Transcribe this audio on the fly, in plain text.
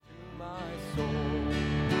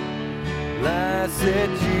blessed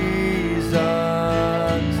Jesus,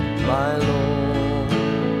 my Lord.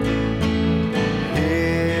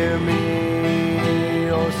 Hear me,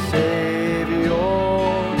 O Savior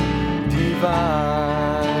divine.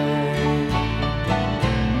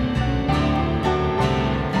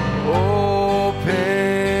 Open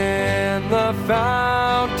the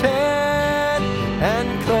fountain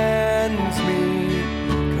and cleanse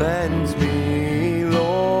me,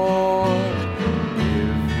 Lord.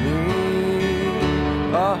 Give me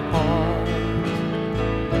a heart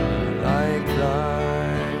like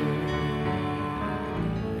thine.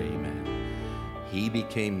 Amen. He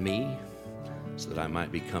became me so that I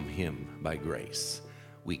might become him by grace.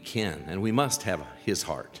 We can and we must have his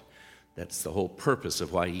heart. That's the whole purpose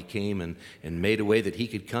of why he came and made a way that he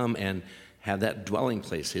could come and have that dwelling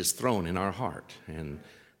place, his throne in our heart. And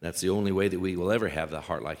that's the only way that we will ever have the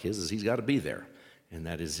heart like his, is he's got to be there. And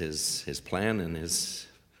that is his plan, and he's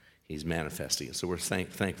manifesting it. So we're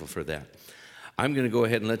thankful for that. I'm going to go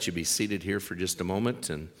ahead and let you be seated here for just a moment.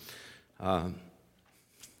 And,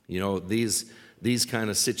 these kind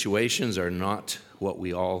of situations are not what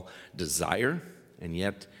we all desire, and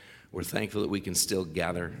yet we're thankful that we can still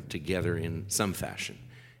gather together in some fashion.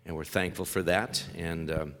 And we're thankful for that.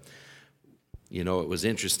 And, it was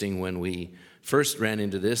interesting when we first ran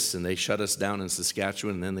into this and they shut us down in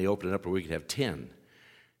Saskatchewan, and then they opened it up where we could have 10.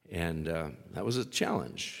 And that was a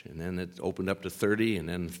challenge. And then it opened up to 30 and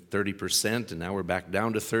then 30%, and now we're back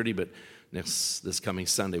down to 30, but this coming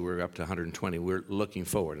Sunday we're up to 120. We're looking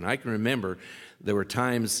forward. And I can remember there were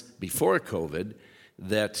times before COVID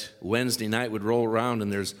that Wednesday night would roll around and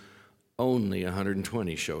there's only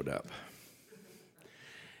 120 showed up.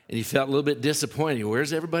 And you felt a little bit disappointed.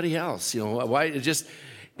 Where's everybody else? Why it just...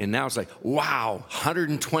 And now it's like, wow,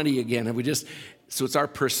 120 again. And so it's our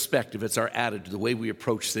perspective, it's our attitude, the way we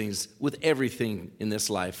approach things with everything in this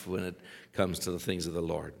life when it comes to the things of the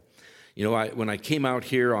Lord. When I came out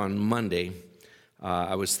here on Monday,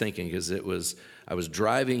 I was thinking, because I was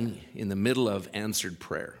driving in the middle of answered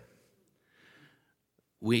prayer.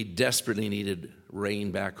 We desperately needed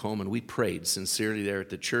rain back home, and we prayed sincerely there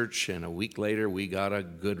at the church, and a week later we got a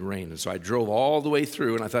good rain. And so I drove all the way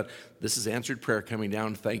through, and I thought, this is answered prayer coming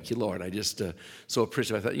down. Thank you, Lord. I just so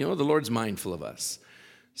appreciate it. I thought, the Lord's mindful of us.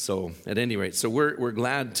 So at any rate, so we're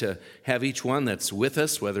glad to have each one that's with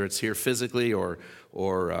us, whether it's here physically or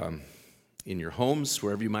in your homes,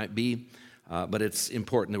 wherever you might be. But it's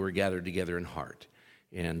important that we're gathered together in heart.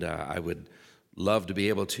 And I would love to be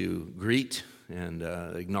able to greet and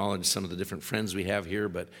acknowledge some of the different friends we have here,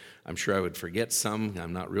 but I'm sure I would forget some.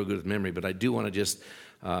 I'm not real good with memory, but I do want to just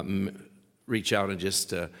reach out and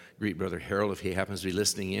just greet Brother Harold if he happens to be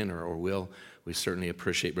listening in or will. We certainly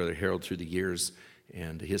appreciate Brother Harold through the years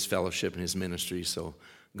and his fellowship and his ministry, so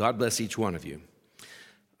God bless each one of you.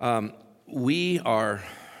 We are,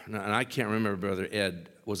 and I can't remember, Brother Ed,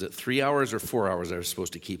 was it 3 hours or 4 hours I was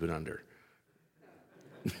supposed to keep it under?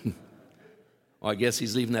 Well, I guess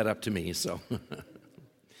he's leaving that up to me, so.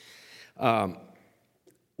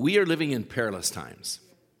 We are living in perilous times.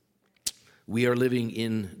 We are living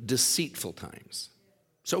in deceitful times.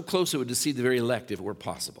 So close it would deceive the very elect if it were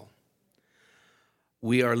possible.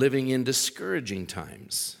 We are living in discouraging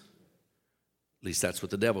times. At least that's what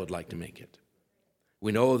the devil would like to make it.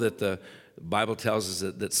 We know that the Bible tells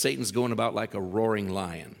us that Satan's going about like a roaring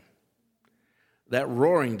lion. That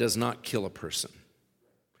roaring does not kill a person,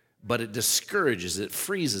 but it discourages, it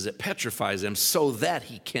freezes, it petrifies them so that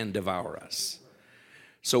he can devour us.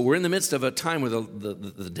 So we're in the midst of a time where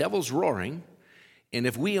the devil's roaring, and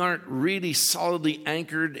if we aren't really solidly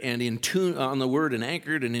anchored and in tune on the Word and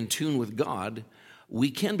anchored and in tune with God, we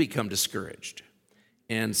can become discouraged.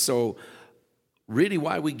 And so really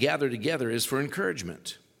why we gather together is for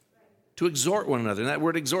encouragement, to exhort one another. And that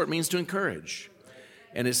word exhort means to encourage.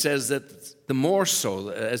 And it says that the more so,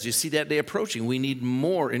 as you see that day approaching, we need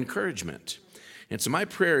more encouragement. And so my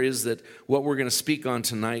prayer is that what we're going to speak on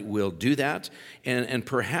tonight will do that. And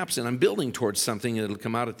perhaps, and I'm building towards something that will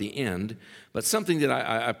come out at the end, but something that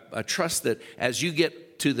I trust that as you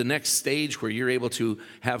get to the next stage where you're able to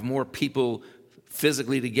have more people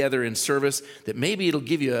physically together in service, that maybe it'll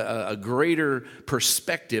give you a greater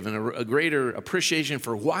perspective and a greater appreciation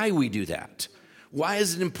for why we do that. Why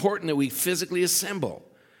is it important that we physically assemble?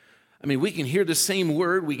 I mean, we can hear the same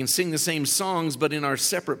word, we can sing the same songs, but in our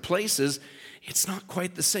separate places, it's not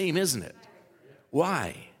quite the same, isn't it?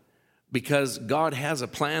 Why? Because God has a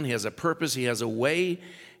plan, He has a purpose, He has a way.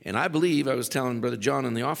 And I believe, I was telling Brother John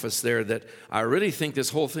in the office there, that I really think this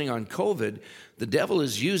whole thing on COVID, the devil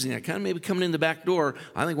is using that, kind of maybe coming in the back door.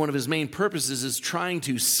 I think one of his main purposes is trying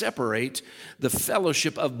to separate the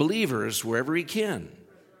fellowship of believers wherever he can.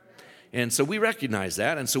 And so we recognize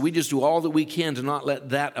that. And so we just do all that we can to not let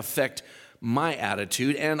that affect my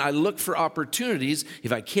attitude. And I look for opportunities.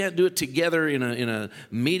 If I can't do it together in a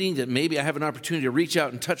meeting, that maybe I have an opportunity to reach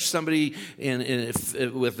out and touch somebody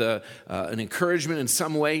with an encouragement in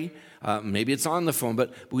some way. Maybe it's on the phone,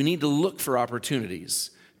 but we need to look for opportunities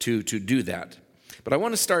to do that. But I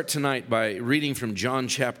want to start tonight by reading from John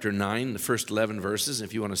chapter 9, the first 11 verses,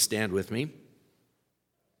 if you want to stand with me.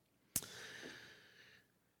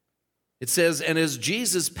 It says, "And as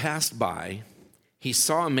Jesus passed by, he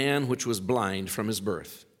saw a man which was blind from his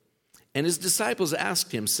birth. And his disciples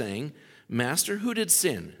asked him, saying, Master, who did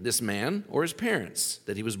sin, this man or his parents,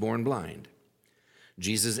 that he was born blind?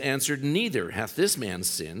 Jesus answered, Neither hath this man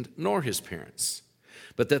sinned, nor his parents,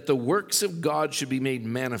 but that the works of God should be made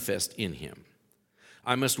manifest in him.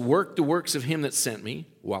 I must work the works of him that sent me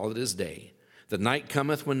while it is day. The night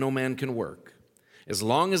cometh when no man can work. As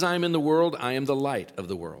long as I am in the world, I am the light of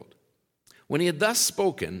the world. When he had thus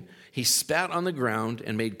spoken, he spat on the ground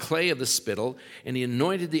and made clay of the spittle, and he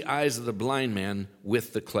anointed the eyes of the blind man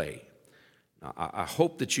with the clay." Now, I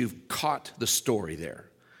hope that you've caught the story there.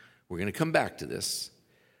 We're going to come back to this,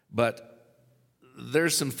 but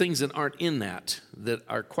there's some things that aren't in that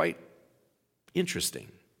are quite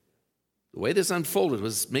interesting. The way this unfolded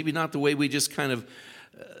was maybe not the way we just kind of,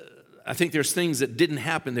 I think there's things that didn't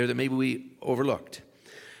happen there that maybe we overlooked.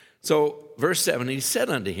 So, verse 7, he said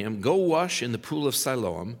unto him, Go wash in the pool of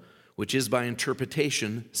Siloam, which is by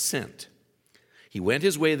interpretation sent. He went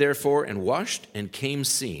his way, therefore, and washed, and came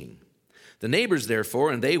seeing. The neighbors,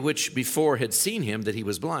 therefore, and they which before had seen him that he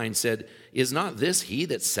was blind, said, Is not this he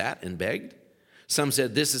that sat and begged? Some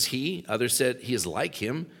said, This is he. Others said, He is like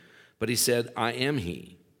him. But he said, I am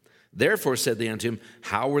he. Therefore said they unto him,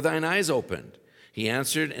 How were thine eyes opened? He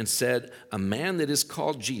answered and said, A man that is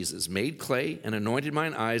called Jesus made clay and anointed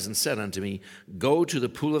mine eyes and said unto me, Go to the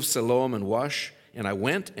pool of Siloam and wash. And I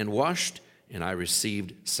went and washed, and I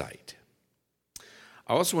received sight.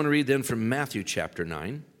 I also want to read then from Matthew chapter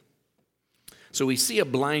 9. So we see a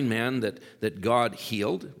blind man that God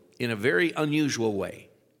healed in a very unusual way.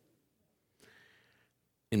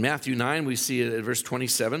 In Matthew 9, we see at verse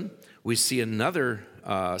 27, we see another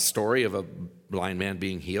story of a blind man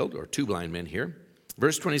being healed, or two blind men here.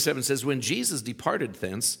 Verse 27 says, When Jesus departed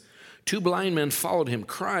thence, two blind men followed him,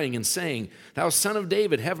 crying and saying, Thou son of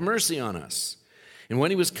David, have mercy on us. And when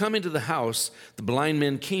he was come into the house, the blind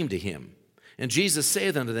men came to him. And Jesus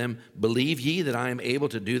saith unto them, Believe ye that I am able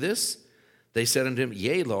to do this? They said unto him,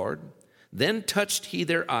 Yea, Lord. Then touched he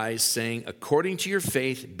their eyes, saying, According to your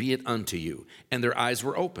faith be it unto you. And their eyes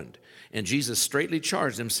were opened. And Jesus straitly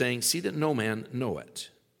charged them, saying, See that no man know it.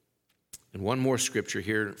 And one more scripture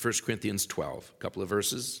here, 1 Corinthians 12, a couple of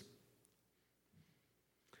verses.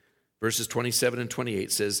 Verses 27 and 28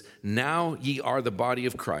 says, Now ye are the body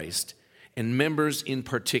of Christ, and members in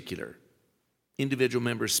particular, individual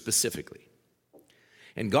members specifically.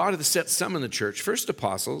 And God hath set some in the church, first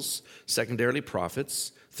apostles, secondarily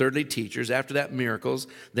prophets, thirdly teachers, after that miracles,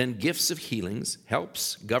 then gifts of healings,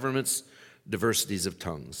 helps, governments, diversities of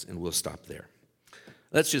tongues. And we'll stop there.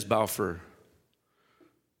 Let's just bow for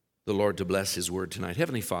the Lord to bless his word tonight.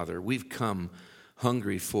 Heavenly Father, we've come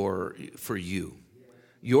hungry for you.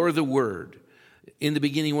 You're the Word. In the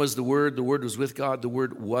beginning was the Word was with God, the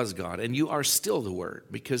Word was God. And you are still the Word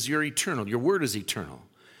because you're eternal. Your Word is eternal.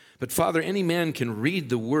 But Father, any man can read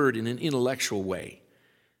the Word in an intellectual way.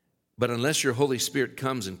 But unless your Holy Spirit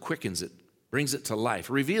comes and quickens it, brings it to life,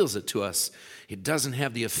 reveals it to us, it doesn't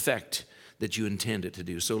have the effect that you intend it to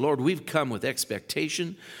do. So Lord, we've come with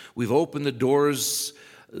expectation. We've opened the doors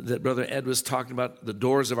that Brother Ed was talking about, the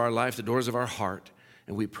doors of our life, the doors of our heart.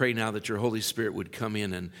 And we pray now that your Holy Spirit would come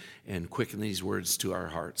in and quicken these words to our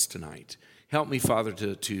hearts tonight. Help me, Father,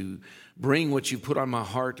 to bring what you've put on my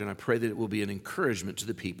heart, and I pray that it will be an encouragement to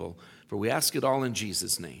the people. For we ask it all in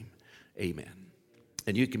Jesus' name. Amen.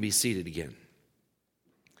 And you can be seated again.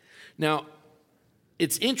 Now,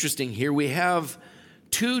 it's interesting here. We have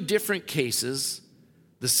two different cases,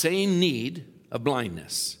 the same need of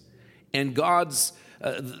blindness. And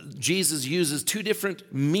Jesus uses two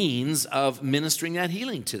different means of ministering that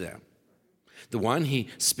healing to them. The one, he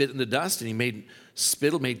spit in the dust and he made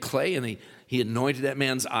clay, and he anointed that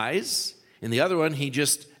man's eyes. And the other one, he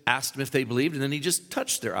just asked them if they believed, and then he just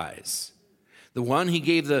touched their eyes. The one, he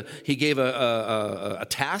gave a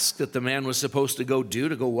task that the man was supposed to go do,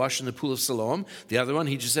 to go wash in the pool of Siloam. The other one,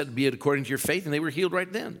 he just said, be it according to your faith, and they were healed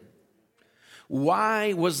right then.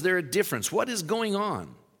 Why was there a difference? What is going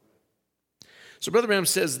on? So Brother Branham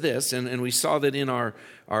says this, and we saw that in our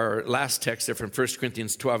last text there from 1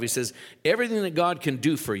 Corinthians 12. He says, everything that God can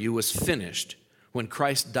do for you was finished when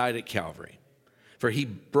Christ died at Calvary. For he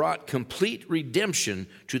brought complete redemption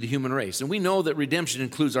to the human race. And we know that redemption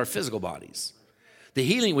includes our physical bodies. The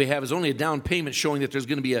healing we have is only a down payment showing that there's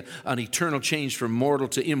going to be an eternal change from mortal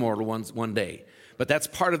to immortal one day. But that's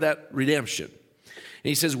part of that redemption. And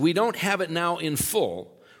he says, we don't have it now in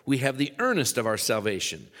full. We have the earnest of our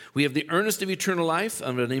salvation. We have the earnest of eternal life,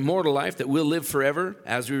 of an immortal life that will live forever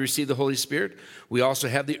as we receive the Holy Spirit. We also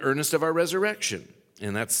have the earnest of our resurrection.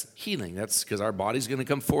 And that's healing. That's because our body's going to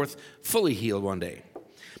come forth fully healed one day.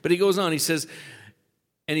 But he goes on, he says,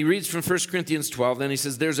 and he reads from 1 Corinthians 12, then he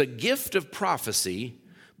says, there's a gift of prophecy,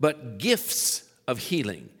 but gifts of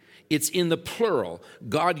healing. It's in the plural.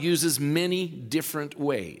 God uses many different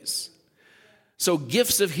ways. So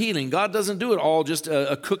gifts of healing, God doesn't do it all just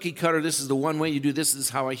a cookie cutter. This is the one way you do this is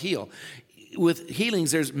how I heal. With healings,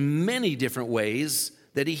 there's many different ways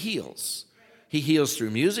that he heals. He heals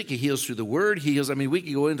through music. He heals through the word. He heals, we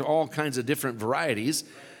could go into all kinds of different varieties,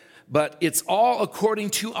 but it's all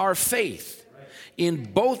according to our faith.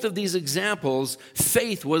 In both of these examples,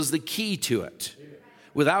 faith was the key to it.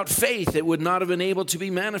 Without faith, it would not have been able to be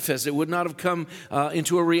manifest. It would not have come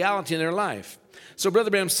into a reality in their life. So Brother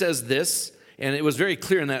Branham says this, and it was very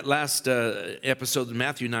clear in that last episode in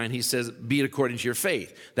Matthew 9. He says, be it according to your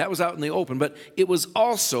faith. That was out in the open, but it was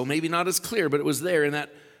also, maybe not as clear, but it was there in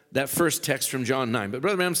that first text from John 9. But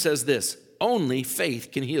Brother Branham says this, only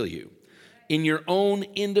faith can heal you in your own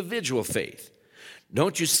individual faith.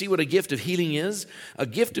 Don't you see what a gift of healing is? A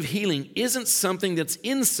gift of healing isn't something that's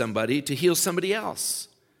in somebody to heal somebody else.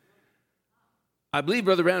 I believe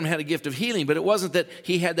Brother Branham had a gift of healing, but it wasn't that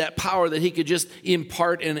he had that power that he could just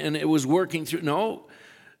impart and it was working through. No,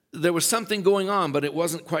 there was something going on, but it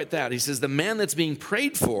wasn't quite that. He says the man that's being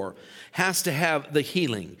prayed for has to have the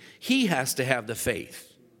healing. He has to have the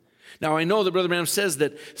faith. Now, I know that Brother Branham says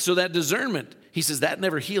that, so that discernment, he says that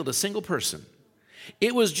never healed a single person.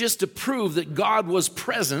 It was just to prove that God was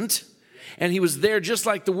present and he was there just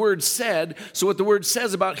like the word said. So what the word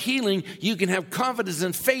says about healing, you can have confidence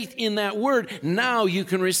and faith in that word. Now you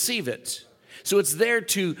can receive it. So it's there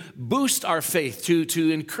to boost our faith,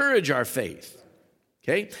 to encourage our faith.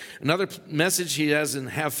 Okay? Another message he has in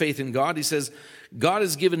Have Faith in God, he says, God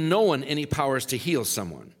has given no one any powers to heal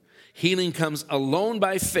someone. Healing comes alone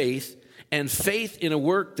by faith, and faith in a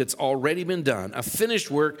work that's already been done, a finished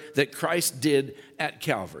work that Christ did at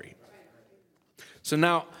Calvary. So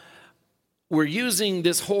now, we're using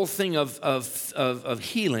this whole thing of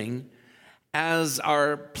healing as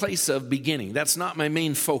our place of beginning. That's not my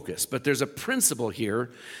main focus, but there's a principle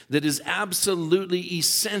here that is absolutely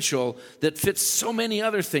essential that fits so many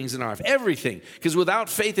other things in our life, everything. Because without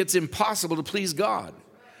faith, it's impossible to please God.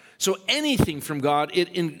 So anything from God,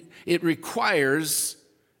 it requires...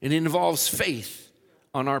 it involves faith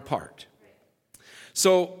on our part.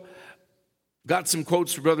 So, got some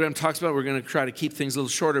quotes Brother Branham talks about. We're going to try to keep things a little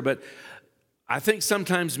shorter, but I think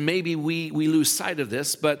sometimes maybe we lose sight of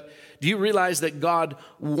this, but do you realize that God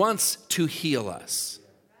wants to heal us?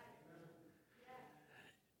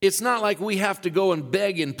 It's not like we have to go and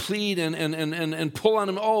beg and plead and pull on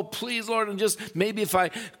him. Oh, please, Lord, and just maybe if I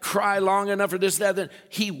cry long enough or this, that, then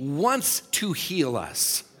he wants to heal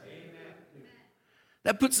us.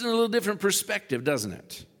 That puts it in a little different perspective, doesn't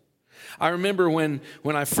it? I remember when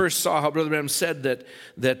I first saw how Brother Branham said that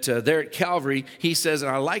there at Calvary, he says, and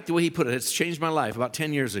I like the way he put it, it's changed my life about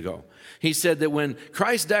 10 years ago. He said that when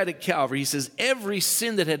Christ died at Calvary, he says, every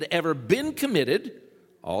sin that had ever been committed,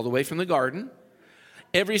 all the way from the garden,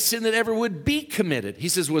 every sin that ever would be committed, he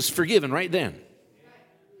says, was forgiven right then.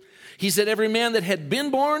 He said every man that had been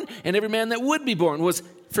born and every man that would be born was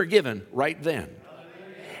forgiven right then.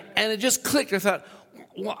 And it just clicked. I thought,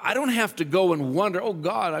 well, I don't have to go and wonder, oh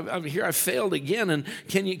God, I'm here, I failed again, and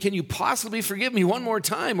can you possibly forgive me one more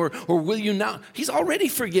time, or will you now? He's already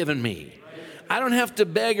forgiven me. I don't have to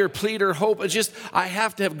beg or plead or hope. It's just I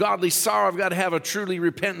have to have godly sorrow. I've got to have a truly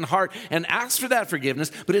repentant heart and ask for that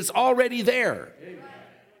forgiveness, but it's already there.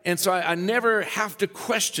 And so I never have to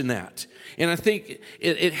question that. And I think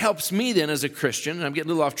it helps me then as a Christian, and I'm getting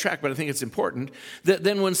a little off track, but I think it's important, that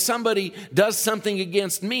then when somebody does something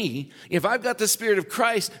against me, if I've got the Spirit of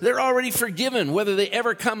Christ, they're already forgiven, whether they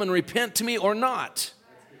ever come and repent to me or not.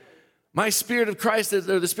 My Spirit of Christ,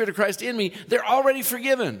 or the Spirit of Christ in me, they're already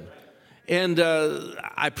forgiven. And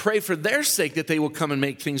I pray for their sake that they will come and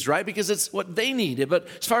make things right because it's what they need. But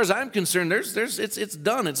as far as I'm concerned, it's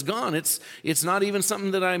done, it's gone. It's not even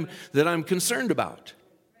something that I'm concerned about.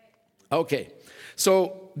 Okay,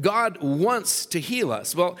 so God wants to heal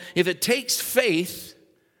us. Well, if it takes faith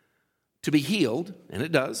to be healed, and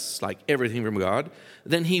it does, like everything from God,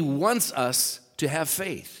 then He wants us to have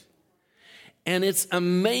faith. And it's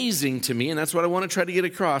amazing to me, and that's what I want to try to get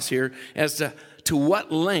across here, as to to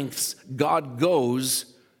what lengths God goes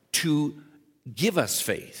to give us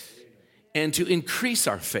faith and to increase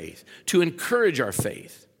our faith, to encourage our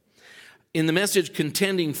faith. In the message,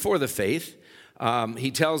 Contending for the Faith,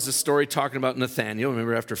 he tells the story talking about Nathanael.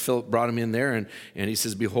 Remember after Philip brought him in there and he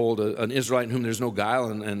says, behold, an Israelite in whom there's no guile.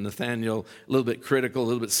 And Nathanael, a little bit critical, a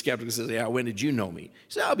little bit skeptical, says, yeah, when did you know me? He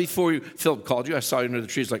said, before Philip called you, I saw you under the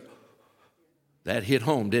trees. Like, that hit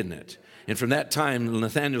home, didn't it? And from that time,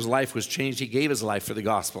 Nathanael's life was changed. He gave his life for the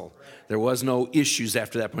gospel. There was no issues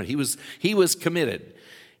after that point. He was committed.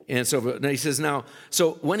 And so he says, now,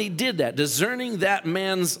 so when he did that, discerning that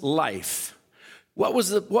man's life, what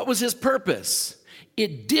was his purpose?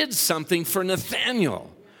 It did something for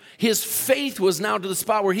Nathanael. His faith was now to the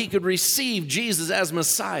spot where he could receive Jesus as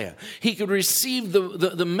Messiah. He could receive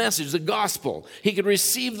the message, the gospel. He could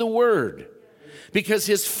receive the word because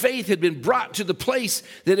his faith had been brought to the place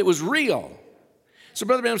that it was real. So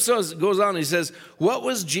Brother Branham goes on and he says, what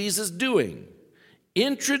was Jesus doing?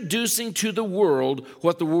 Introducing to the world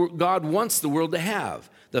what God wants the world to have,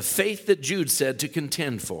 the faith that Jude said to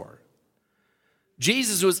contend for.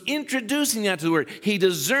 Jesus was introducing that to the world. He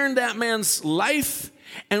discerned that man's life,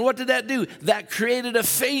 and what did that do? That created a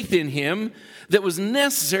faith in him that was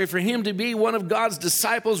necessary for him to be one of God's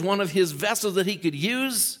disciples, one of his vessels that he could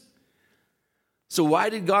use. So why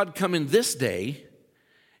did God come in this day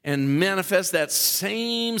and manifest that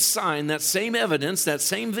same sign, that same evidence, that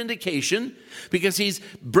same vindication? Because he's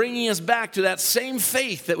bringing us back to that same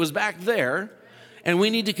faith that was back there. And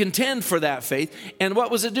we need to contend for that faith. And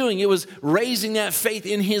what was it doing? It was raising that faith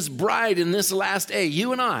in his bride in this last day,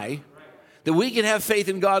 you and I, that we could have faith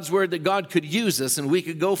in God's word, that God could use us and we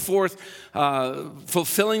could go forth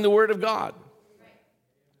fulfilling the word of God.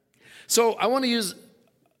 So I want to use,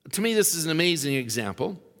 to me, this is an amazing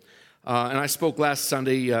example. And I spoke last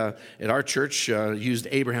Sunday at our church, used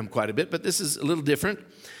Abraham quite a bit, but this is a little different.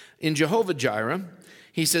 In Jehovah Jireh,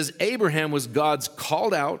 he says Abraham was God's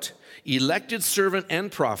called out, elected servant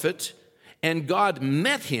and prophet, and God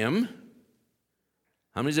met him.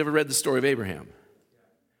 How many's ever read the story of Abraham?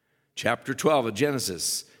 Chapter 12 of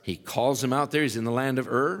Genesis. He calls him out there. He's in the land of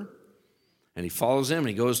Ur, and he follows him, and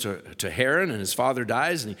he goes to Haran, and his father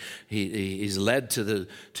dies, and he's led to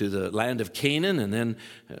the land of Canaan, and then,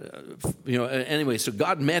 anyway, so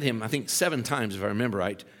God met him, I think 7 times, if I remember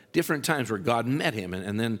right, different times where God met him,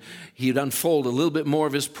 and then he'd unfold a little bit more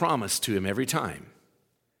of his promise to him every time.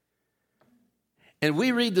 And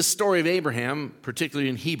we read the story of Abraham, particularly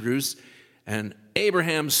in Hebrews, and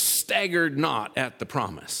Abraham staggered not at the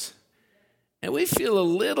promise. And we feel a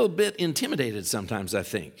little bit intimidated sometimes, I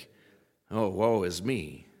think. Oh, woe is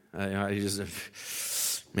me. I'm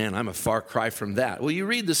a far cry from that. Well, you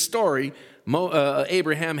read the story,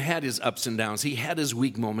 Abraham had his ups and downs. He had his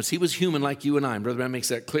weak moments. He was human like you and I. Brother Branham makes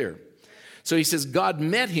that clear. So he says, God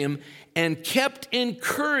met him and kept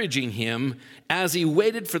encouraging him as he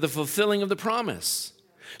waited for the fulfilling of the promise.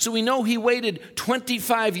 So we know he waited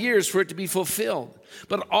 25 years for it to be fulfilled.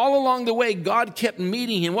 But all along the way, God kept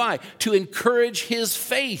meeting him. Why? To encourage his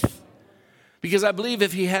faith. Because I believe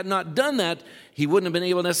if he had not done that, he wouldn't have been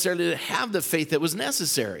able necessarily to have the faith that was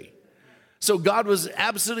necessary. So God was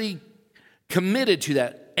absolutely committed to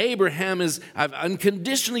that. I've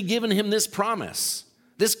unconditionally given him this promise.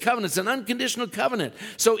 This covenant, it's an unconditional covenant.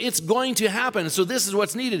 So it's going to happen. So this is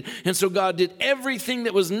what's needed. And so God did everything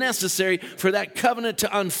that was necessary for that covenant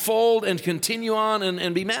to unfold and continue on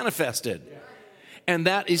and be manifested. And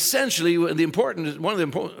that essentially,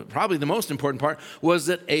 probably the most important part, was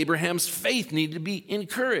that Abraham's faith needed to be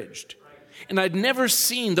encouraged. And I'd never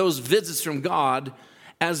seen those visits from God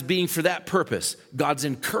as being for that purpose. God's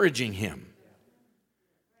encouraging him.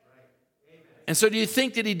 And so do you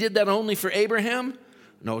think that he did that only for Abraham?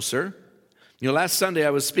 No, sir. Last Sunday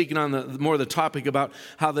I was speaking on the topic about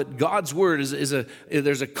how that God's word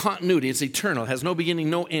there's a continuity. It's eternal. It has no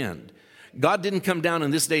beginning, no end. God didn't come down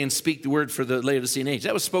in this day and speak the word for the Laodicean age.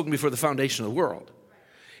 That was spoken before the foundation of the world.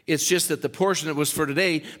 It's just that the portion that was for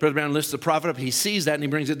today, Brother Brown lifts the prophet up, he sees that and he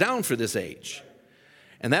brings it down for this age.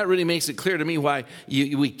 And that really makes it clear to me why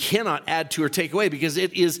we cannot add to or take away, because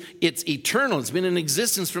it's eternal. It's been in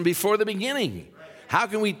existence from before the beginning. How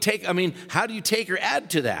do you take or add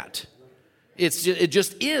to that? It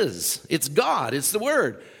just is. It's God. It's the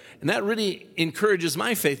Word. And that really encourages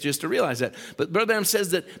my faith just to realize that. But Brother Branham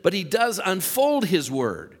says but he does unfold his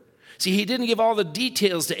Word. See, he didn't give all the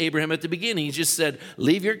details to Abraham at the beginning. He just said,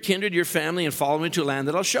 leave your kindred, your family, and follow me to a land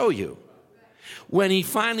that I'll show you. When he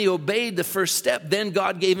finally obeyed the first step, then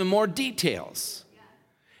God gave him more details.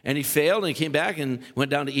 And he failed, and he came back and went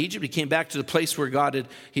down to Egypt. He came back to the place where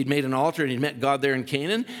he'd made an altar, and he'd met God there in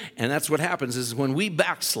Canaan. And that's what happens is when we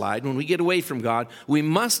backslide, when we get away from God, we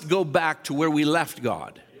must go back to where we left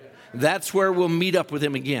God. That's where we'll meet up with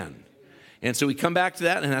him again. And so we come back to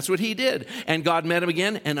that, and that's what he did. And God met him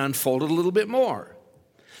again and unfolded a little bit more.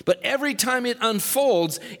 But every time it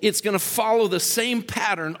unfolds, it's going to follow the same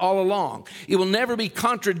pattern all along. It will never be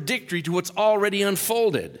contradictory to what's already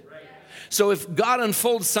unfolded. So if God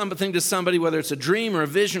unfolds something to somebody, whether it's a dream or a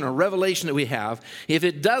vision or a revelation that we have, if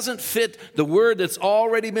it doesn't fit the word that's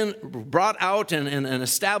already been brought out and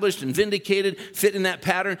established and vindicated, fit in that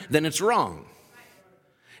pattern, then it's wrong.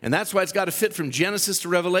 And that's why it's got to fit from Genesis to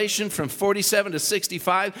Revelation, from 47 to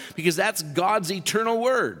 65, because that's God's eternal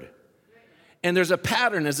word. And there's a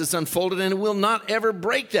pattern as it's unfolded, and it will not ever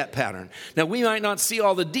break that pattern. Now, we might not see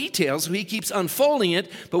all the details, so he keeps unfolding it,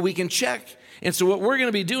 but we can check. And so what we're going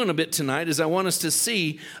to be doing a bit tonight is I want us to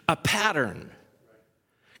see a pattern.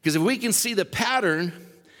 Because if we can see the pattern,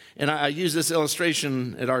 and I use this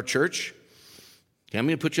illustration at our church. Okay, I'm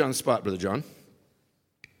going to put you on the spot, Brother John.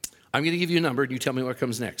 I'm going to give you a number, and you tell me what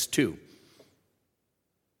comes next. 2.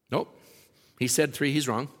 Nope. He said 3. He's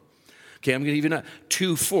wrong. Okay, I'm going to give you a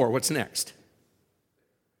 2, 4. What's next?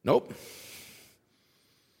 Nope.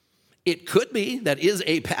 It could be, that is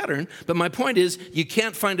a pattern, but my point is you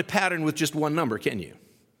can't find a pattern with just one number, can you? You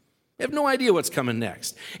have no idea what's coming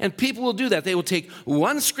next. And people will do that. They will take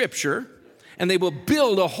one scripture and they will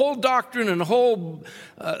build a whole doctrine and a whole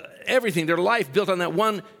everything, their life built on that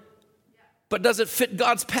one. But does it fit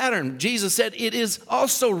God's pattern? Jesus said, it is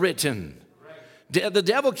also written. The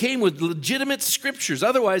devil came with legitimate scriptures.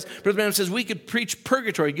 Otherwise, Brother Branham says, we could preach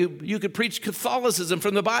purgatory. You could preach Catholicism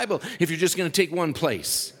from the Bible if you're just going to take one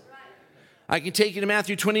place. I can take you to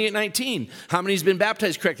Matthew 28:19. How many has been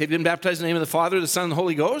baptized correct? They've been baptized in the name of the Father, the Son, and the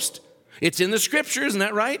Holy Ghost? It's in the scripture, isn't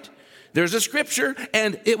that right? There's a scripture,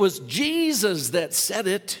 and it was Jesus that said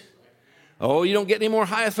it. Oh, you don't get any more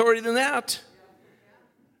high authority than that.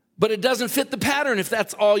 But it doesn't fit the pattern if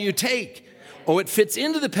that's all you take. Oh, it fits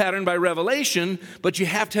into the pattern by revelation, but you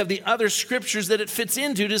have to have the other scriptures that it fits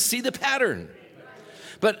into to see the pattern.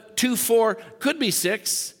 But 2, 4 could be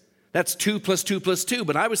 6. That's 2 plus 2 plus 2.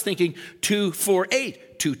 But I was thinking 2, 4,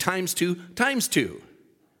 8. 2 times 2 times 2.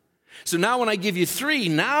 So now when I give you 3,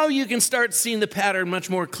 now you can start seeing the pattern much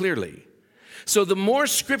more clearly. So the more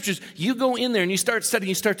scriptures you go in there and you start studying,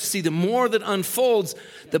 you start to see the more that unfolds,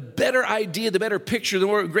 the better idea, the better picture, the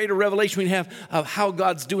more greater revelation we have of how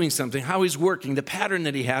God's doing something, how he's working, the pattern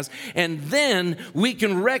that he has. And then we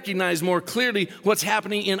can recognize more clearly what's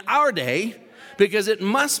happening in our day, because it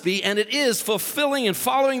must be, and it is, fulfilling and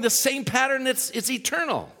following the same pattern. It's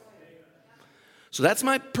eternal. So that's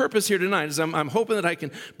my purpose here tonight, is I'm hoping that I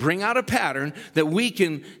can bring out a pattern that we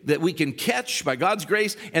can catch by God's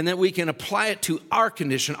grace, and that we can apply it to our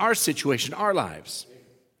condition, our situation, our lives.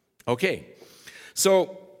 Okay,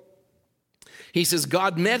 so he says,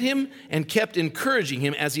 God met him and kept encouraging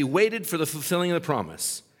him as he waited for the fulfilling of the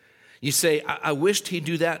promise. You say, I wished he'd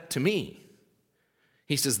do that to me.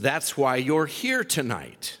 He says, that's why you're here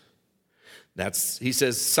tonight. He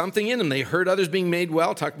says, something in them. They heard others being made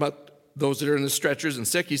well, talk about those that are in the stretchers and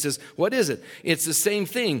sick. He says, what is it? It's the same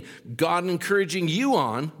thing. God encouraging you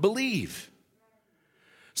on, believe.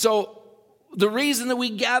 So the reason that we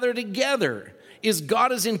gather together is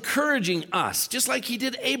God is encouraging us, just like he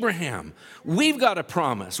did Abraham. We've got a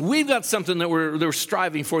promise. We've got something that we're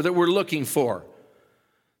striving for, that we're looking for.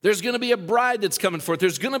 There's going to be a bride that's coming forth.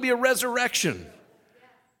 There's going to be a resurrection.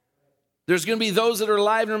 There's going to be those that are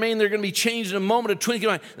alive and remain. They're going to be changed in a moment of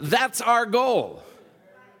twinkling of an eye. That's our goal.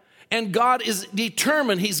 And God is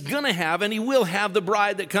determined he's going to have, and he will have, the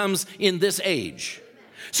bride that comes in this age.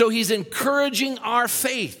 So he's encouraging our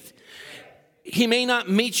faith. He may not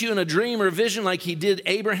meet you in a dream or a vision like he did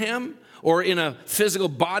Abraham, or in a physical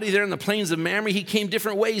body there in the plains of Mamre. He came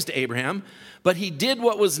different ways to Abraham, but he did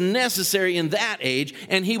what was necessary in that age,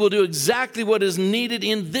 and he will do exactly what is needed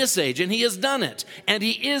in this age. And he has done it, and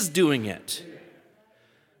he is doing it.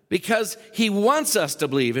 Because he wants us to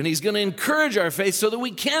believe, and he's going to encourage our faith so that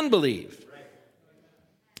we can believe.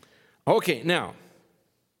 Okay, now,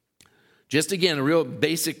 just again, a real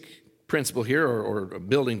basic principle here, or a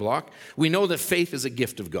building block. We know that faith is a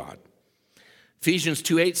gift of God. Ephesians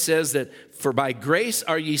 2:8 says that, for by grace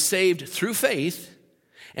are ye saved through faith,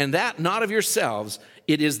 and that not of yourselves,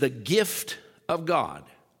 it is the gift of God.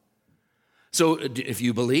 So if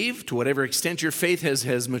you believe, to whatever extent your faith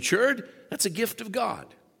has matured, that's a gift of God.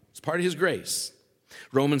 It's part of his grace.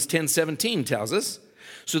 Romans 10:17 tells us,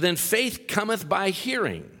 so then faith cometh by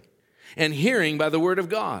hearing, and hearing by the word of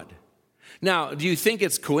God. Now, do you think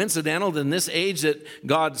it's coincidental that in this age that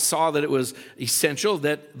God saw that it was essential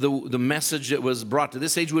that the message that was brought to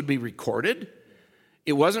this age would be recorded?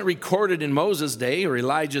 It wasn't recorded in Moses' day or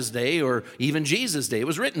Elijah's day or even Jesus' day. It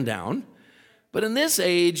was written down. But in this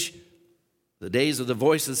age, the days of the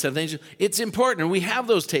voice of the seventh angel, it's important. And we have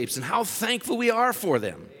those tapes, and how thankful we are for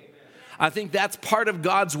them. I think that's part of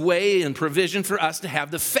God's way and provision for us to have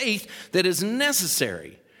the faith that is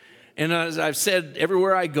necessary. And as I've said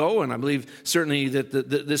everywhere I go, and I believe certainly that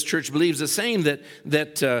this church believes the same,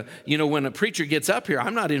 that when a preacher gets up here,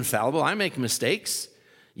 I'm not infallible. I make mistakes.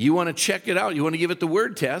 You want to check it out. You want to give it the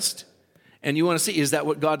word test. And you want to see, is that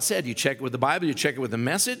what God said? You check it with the Bible. You check it with the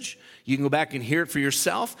message. You can go back and hear it for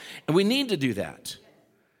yourself. And we need to do that.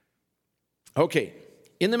 Okay,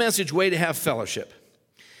 in the message, Way to Have Fellowship,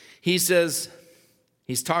 he says,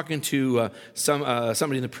 he's talking to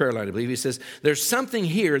somebody in the prayer line, I believe. He says, there's something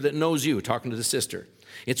here that knows you, talking to the sister.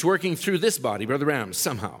 It's working through this body, Brother Branham,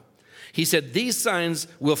 somehow. He said, these signs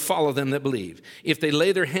will follow them that believe. If they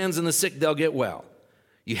lay their hands on the sick, they'll get well.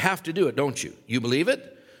 You have to do it, don't you? You believe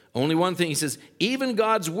it? Only one thing. He says, even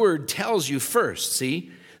God's word tells you first,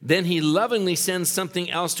 see? Then he lovingly sends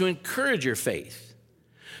something else to encourage your faith.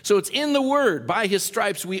 So it's in the word, by his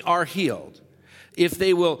stripes we are healed. If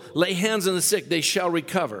they will lay hands on the sick, they shall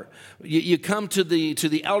recover. You come to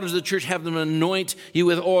the elders of the church, have them anoint you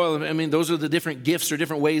with oil. I mean, those are the different gifts or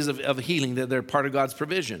different ways of healing that they're part of God's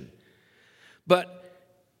provision. But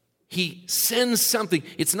he sends something.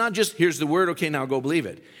 It's not just, here's the word, okay, now go believe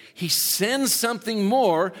it. He sends something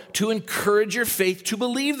more to encourage your faith to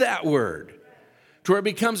believe that word, to where it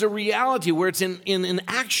becomes a reality, where it's in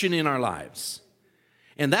action in our lives.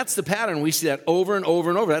 And that's the pattern. We see that over and over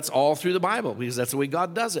and over. That's all through the Bible, because that's the way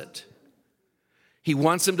God does it. He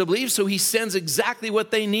wants them to believe, so he sends exactly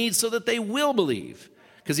what they need so that they will believe,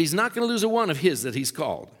 because he's not going to lose a one of his that he's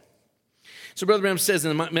called. So Brother Branham says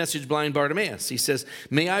in the message, Blind Bartimaeus, he says,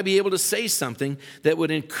 may I be able to say something that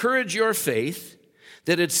would encourage your faith,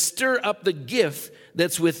 that it'd stir up the gift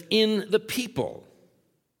that's within the people.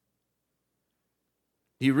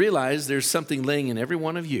 You realize there's something laying in every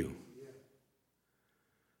one of you.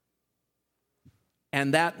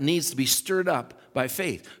 And that needs to be stirred up by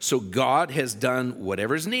faith. So God has done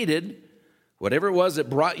whatever's needed, whatever it was that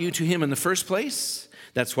brought you to him in the first place.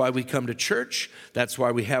 That's why we come to church. That's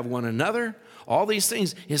why we have one another. All these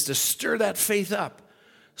things is to stir that faith up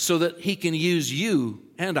so that he can use you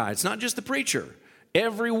and I. It's not just the preacher.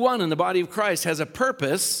 Everyone in the body of Christ has a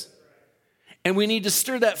purpose, and we need to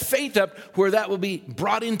stir that faith up where that will be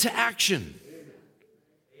brought into action.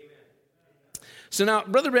 So now,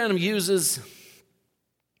 Brother Branham uses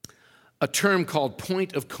a term called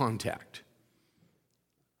point of contact.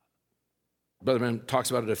 Brother Branham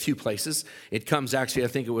talks about it a few places. It comes actually, I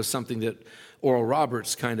think it was something that Oral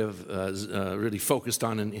Roberts kind of really focused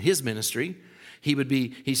on in his ministry.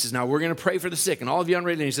 He says, now we're going to pray for the sick, and all of you on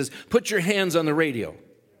radio, and he says, put your hands on the radio.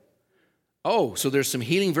 Oh, so there's some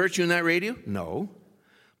healing virtue in that radio? No.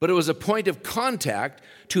 But it was a point of contact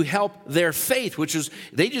to help their faith, which was,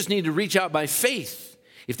 they just needed to reach out by faith.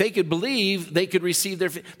 If they could believe, they could receive their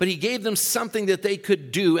faith. But he gave them something that they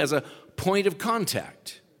could do as a point of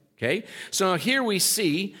contact. Okay, so now here we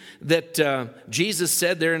see that Jesus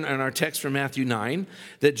said there in our text from Matthew 9,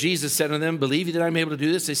 that Jesus said unto them, believe you that I'm able to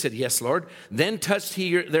do this? They said, yes, Lord. Then touched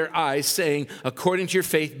he their eyes, saying, according to your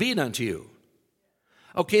faith be it unto you.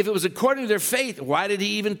 Okay, if it was according to their faith, why did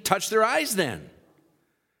he even touch their eyes then?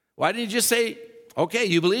 Why didn't he just say, okay,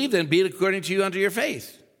 you believe, then be it according to you unto your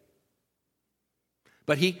faith?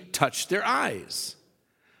 But he touched their eyes,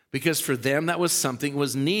 because for them that was something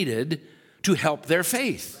was needed to help their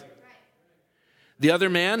faith. The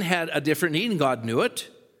other man had a different need, and God knew it.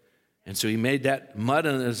 And so he made that mud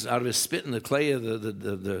out of his spit and the clay of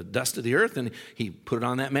the dust of the earth, and he put it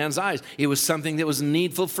on that man's eyes. It was something that was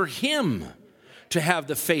needful for him to have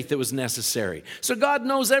the faith that was necessary. So God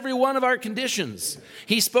knows every one of our conditions.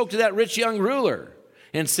 He spoke to that rich young ruler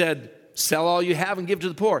and said, sell all you have and give to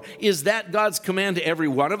the poor. Is that God's command to every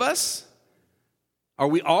one of us? Are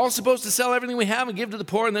we all supposed to sell everything we have and give to the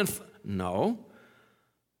poor and then... No.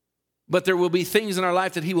 But there will be things in our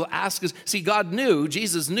life that he will ask us. See, God knew,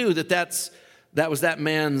 Jesus knew that was that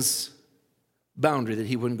man's boundary that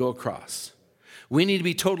he wouldn't go across. We need to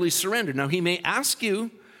be totally surrendered. Now, he may ask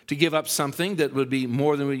you to give up something that would be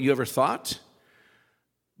more than what you ever thought.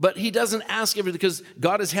 But he doesn't ask everything, because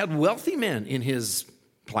God has had wealthy men in his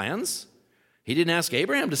plans. He didn't ask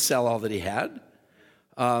Abraham to sell all that he had.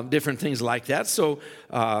 Different things like that. So,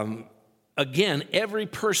 again, every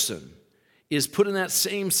person is put in that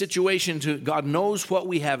same situation. God knows what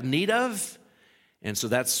we have need of, and so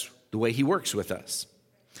that's the way he works with us.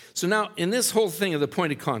 So now, in this whole thing of the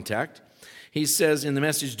point of contact, he says in the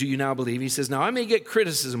message, "Do you now believe?" He says, "Now, I may get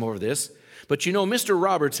criticism over this, but you know, Mr.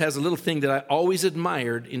 Roberts has a little thing that I always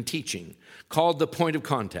admired in teaching called the point of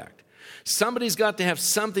contact. Somebody's got to have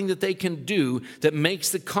something that they can do that makes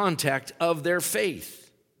the contact of their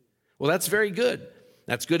faith." Well, that's very good.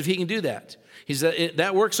 That's good if he can do that. He said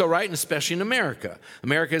that works all right, and especially in America.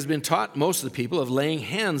 America has been taught, most of the people, of laying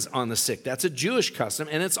hands on the sick. That's a Jewish custom,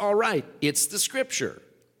 and it's all right. It's the Scripture.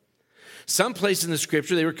 Some place in the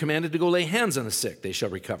Scripture, they were commanded to go lay hands on the sick. They shall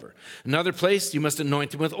recover. Another place, you must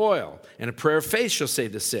anoint them with oil, and a prayer of faith shall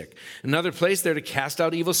save the sick. Another place, they're to cast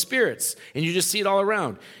out evil spirits. And you just see it all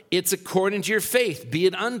around. It's according to your faith. Be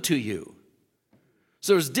it unto you.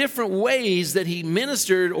 So there's different ways that he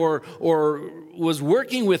ministered or was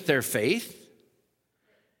working with their faith.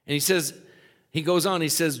 And he says, he goes on, he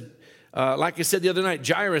says, like I said the other night,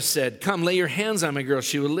 Jairus said, "Come, lay your hands on my girl,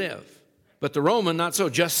 she will live." But the Roman, not so,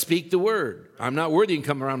 just speak the word. "I'm not worthy you can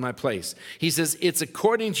come around my place." He says, it's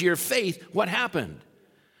according to your faith. What happened?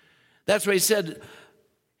 That's why he said,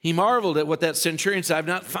 he marveled at what that centurion said. "I've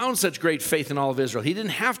not found such great faith in all of Israel." He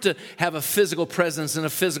didn't have to have a physical presence and a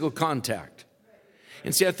physical contact.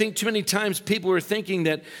 And see, I think too many times people were thinking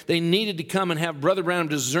that they needed to come and have Brother Branham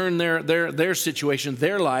discern their situation,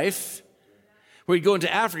 their life. Where he'd go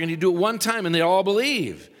into Africa and he'd do it one time and they all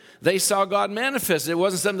believe. They saw God manifest. It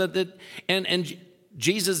wasn't something and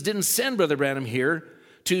Jesus didn't send Brother Branham here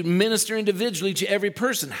to minister individually to every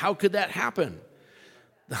person. How could that happen?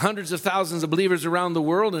 The hundreds of thousands of believers around the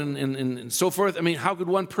world and so forth. I mean, how could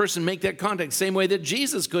one person make that contact? Same way that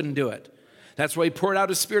Jesus couldn't do it. That's why he poured out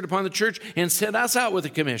his Spirit upon the church and sent us out with a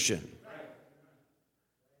commission.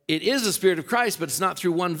 It is the Spirit of Christ, but it's not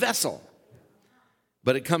through one vessel.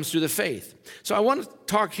 But it comes through the faith. So I want to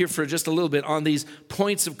talk here for just a little bit on these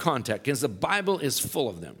points of contact, because the Bible is full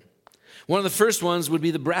of them. One of the first ones would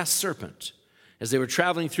be the brass serpent. As they were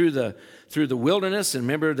traveling through the wilderness, and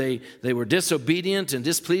remember they were disobedient and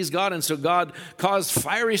displeased God, and so God caused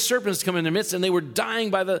fiery serpents to come in their midst, and they were dying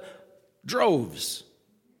by the droves.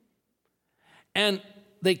 And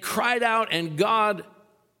they cried out, and God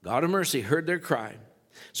of mercy, heard their cry.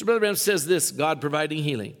 So Brother Branham says this, God providing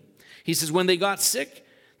healing. He says when they got sick,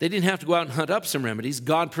 they didn't have to go out and hunt up some remedies.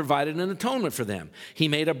 God provided an atonement for them. He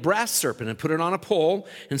made a brass serpent and put it on a pole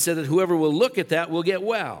and said that whoever will look at that will get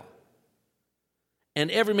well. And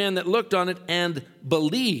every man that looked on it and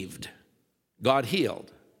believed, God healed.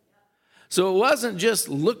 So it wasn't just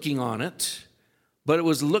looking on it, but it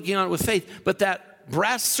was looking on it with faith. But that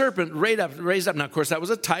brass serpent raised up. Now, of course, that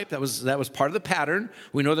was a type. That was part of the pattern.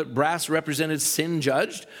 We know that brass represented sin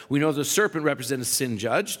judged. We know the serpent represented sin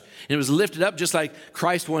judged. And it was lifted up just like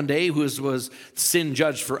Christ one day, who was sin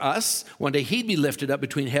judged for us. One day he'd be lifted up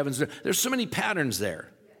between heavens. There's so many patterns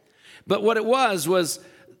there. But what it was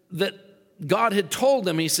that God had told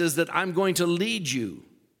them, he says, that I'm going to lead you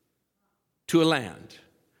to a land.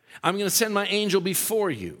 I'm going to send my angel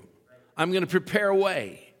before you. I'm going to prepare a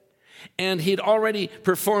way. And he'd already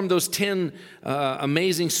performed those 10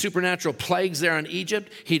 amazing supernatural plagues there on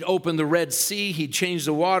Egypt. He'd opened the Red Sea. He'd changed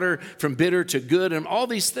the water from bitter to good and all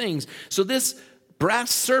these things. So this brass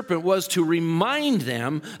serpent was to remind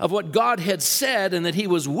them of what God had said and that he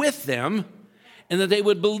was with them and that they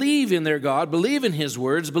would believe in their God, believe in his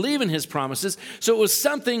words, believe in his promises. So it was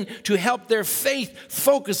something to help their faith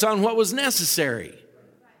focus on what was necessary.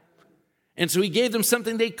 And so he gave them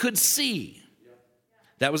something they could see.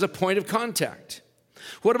 That was a point of contact.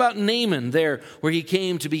 What about Naaman there, where he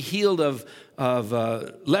came to be healed of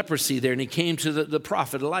leprosy there, and he came to the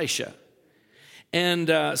prophet Elisha.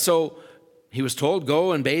 And so he was told,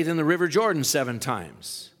 go and bathe in the river Jordan 7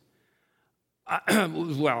 times.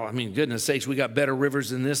 Well, I mean, goodness sakes, we got better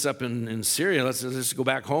rivers than this up in Syria. Let's go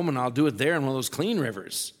back home and I'll do it there in one of those clean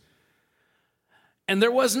rivers. And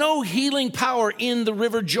there was no healing power in the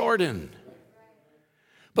river Jordan.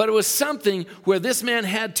 But it was something where this man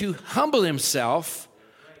had to humble himself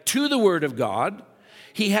to the Word of God.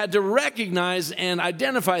 He had to recognize and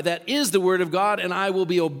identify that is the Word of God and I will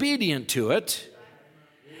be obedient to it.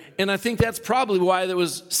 And I think that's probably why there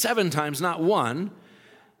was 7 times, not 1.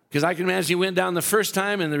 Because I can imagine he went down the first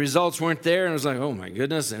time and the results weren't there. And it was like, oh my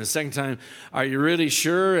goodness. And the second time, are you really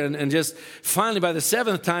sure? And just finally by the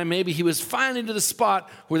 7th time, maybe he was finally to the spot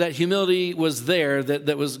where that humility was there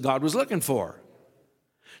that was God was looking for.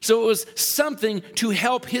 So it was something to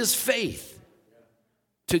help his faith,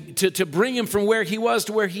 to bring him from where he was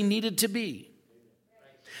to where he needed to be.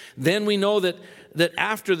 Then we know that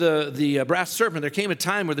after the brass serpent, there came a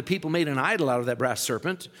time where the people made an idol out of that brass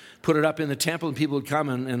serpent, put it up in the temple, and people would come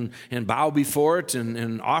and bow before it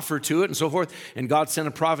and offer to it and so forth. And God sent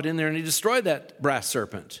a prophet in there, and he destroyed that brass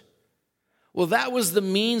serpent. Well, that was the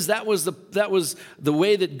means, that was the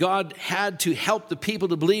way that God had to help the people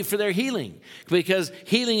to believe for their healing. Because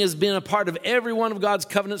healing has been a part of every one of God's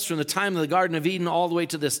covenants from the time of the Garden of Eden all the way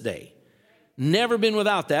to this day. Never been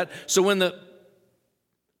without that. So when the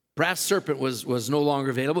brass serpent was no longer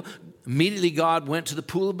available, immediately God went to the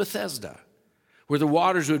pool of Bethesda, where the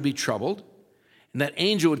waters would be troubled, and that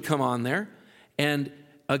angel would come on there. And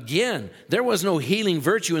again, there was no healing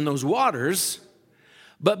virtue in those waters,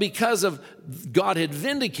 but because of God had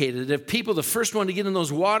vindicated it, if people, the first one to get in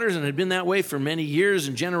those waters, and had been that way for many years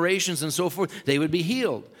and generations and so forth, they would be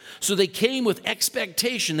healed. So they came with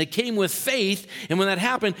expectation. They came with faith. And when that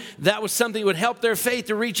happened, that was something that would help their faith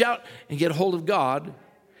to reach out and get a hold of God.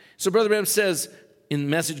 So Brother Branham says in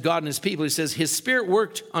Message, God and His People, he says, His Spirit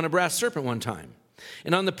worked on a brass serpent one time.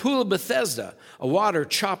 And on the pool of Bethesda, a water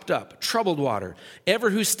chopped up, troubled water.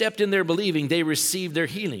 Ever who stepped in there believing, they received their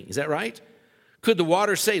healing. Is that right? Could the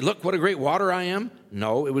water say, look what a great water I am?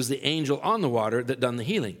 No, it was the angel on the water that done the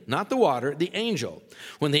healing. Not the water, the angel.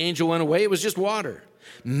 When the angel went away, it was just water.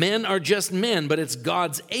 Men are just men, but it's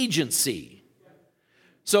God's agency.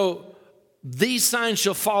 So these signs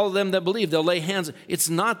shall follow them that believe. They'll lay hands. It's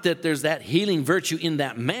not that there's that healing virtue in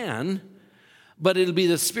that man, but it'll be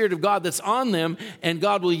the Spirit of God that's on them, and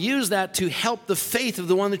God will use that to help the faith of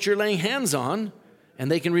the one that you're laying hands on, and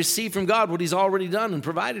they can receive from God what He's already done and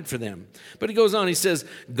provided for them. But he goes on, he says,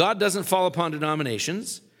 God doesn't fall upon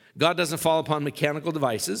denominations. God doesn't fall upon mechanical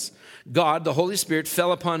devices. God, the Holy Spirit,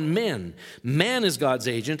 fell upon men. Man is God's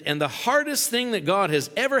agent, and the hardest thing that God has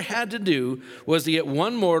ever had to do was to get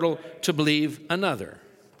one mortal to believe another.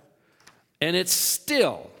 And it's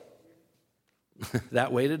still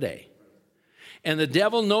that way today. And the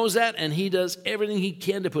devil knows that, and he does everything he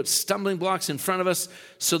can to put stumbling blocks in front of us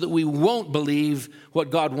so that we won't believe what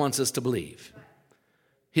God wants us to believe.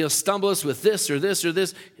 He'll stumble us with this or this or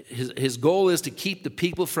this. His goal is to keep the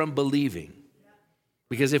people from believing.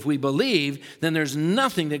 Because if we believe, then there's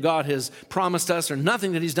nothing that God has promised us or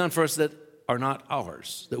nothing that He's done for us that are not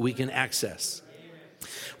ours, that we can access.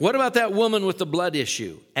 What about that woman with the blood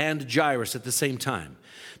issue and Jairus at the same time?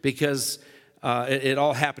 Because it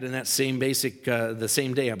all happened in that same the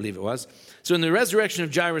same day, I believe it was. So in the resurrection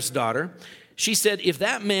of Jairus' daughter, she said, if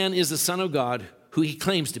that man is the Son of God, who he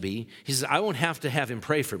claims to be, he says, I won't have to have him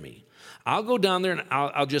pray for me. I'll go down there and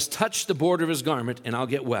I'll just touch the border of his garment and I'll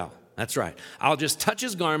get well. That's right. I'll just touch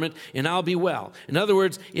his garment and I'll be well. In other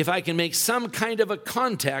words, if I can make some kind of a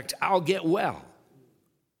contact, I'll get well.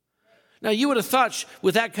 Now, you would have thought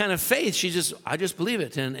with that kind of faith, I just believe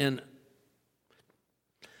it.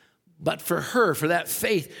 But for her, for that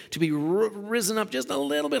faith to be risen up just a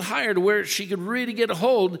little bit higher to where she could really get a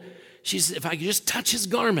hold, she said, if I could just touch his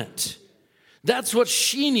garment. That's what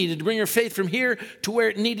she needed to bring her faith from here to where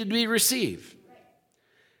it needed to be received.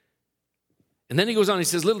 And then he goes on, he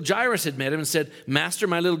says, little Jairus had met him and said, Master,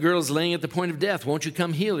 my little girl is laying at the point of death. Won't you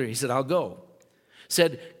come heal her? He said, I'll go.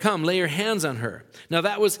 Said, come, lay your hands on her. Now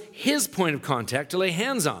that was his point of contact to lay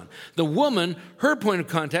hands on. The woman, her point of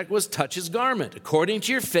contact was touch his garment. According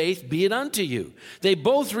to your faith, be it unto you. They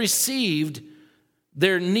both received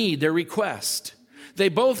their need, their request. They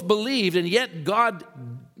both believed, and yet God,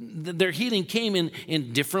 their healing came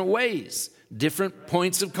in different ways, different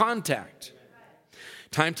points of contact.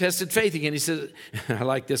 Time-tested faith again. He says, I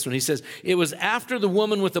like this one. He says, it was after the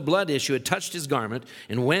woman with the blood issue had touched his garment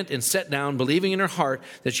and went and sat down, believing in her heart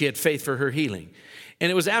that she had faith for her healing.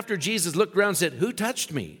 And it was after Jesus looked around and said, who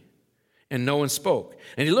touched me? And no one spoke.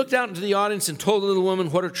 And he looked out into the audience and told the little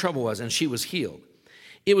woman what her trouble was, and she was healed.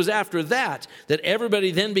 It was after that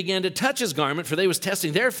everybody then began to touch his garment, for they was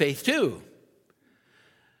testing their faith too.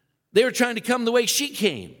 They were trying to come the way she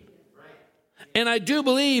came. And I do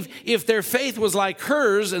believe if their faith was like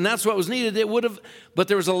hers and that's what was needed, it would have, but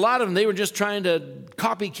there was a lot of them, they were just trying to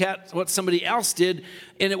copycat what somebody else did,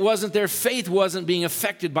 and their faith wasn't being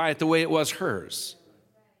affected by it the way it was hers.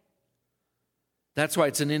 That's why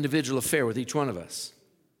it's an individual affair with each one of us.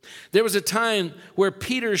 There was a time where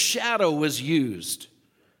Peter's shadow was used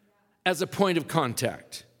as a point of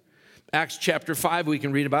contact. Acts chapter 5, we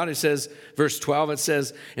can read about it. It says, verse 12, it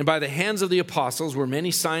says, and by the hands of the apostles were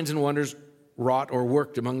many signs and wonders wrought or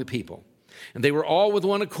worked among the people. And they were all with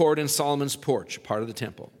one accord in Solomon's porch, part of the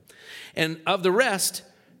temple. And of the rest,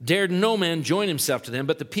 dared no man join himself to them,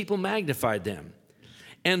 but the people magnified them.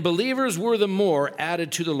 And believers were the more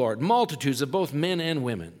added to the Lord, multitudes of both men and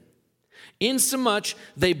women. Insomuch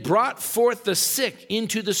they brought forth the sick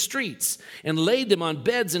into the streets and laid them on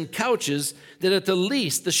beds and couches, that at the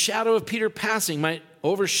least the shadow of Peter passing might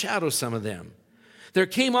overshadow some of them. There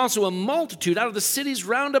came also a multitude out of the cities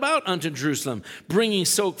round about unto Jerusalem, bringing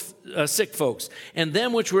sick folks, and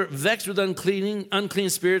them which were vexed with unclean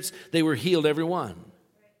spirits, they were healed every one.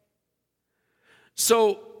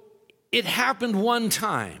 So it happened one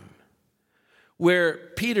time where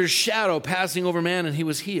Peter's shadow passing over man and he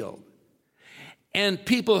was healed. And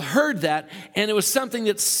people heard that, and it was something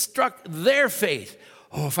that struck their faith.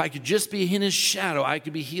 Oh, if I could just be in his shadow, I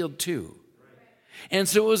could be healed too. And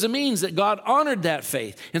so it was a means that God honored that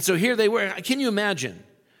faith. And so here they were. Can you imagine?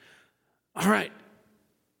 All right,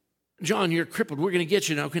 John, you're crippled. We're going to get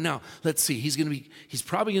you now. Okay, now let's see. He's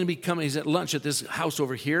probably going to be coming. He's at lunch at this house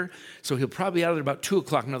over here. So he'll probably be out there about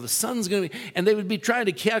 2:00. Now the sun's going to be, and they would be trying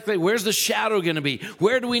to calculate, where's the shadow going to be?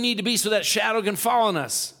 Where do we need to be so that shadow can fall on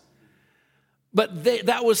us? But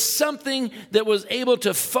that was something that was able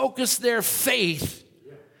to focus their faith,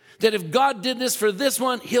 that if God did this for this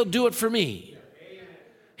one, he'll do it for me.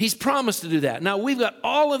 He's promised to do that. Now, we've got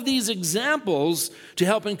all of these examples to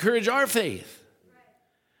help encourage our faith.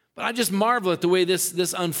 But I just marvel at the way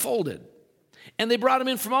this unfolded. And they brought him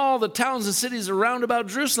in from all the towns and cities around about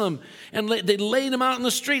Jerusalem, and they laid him out in the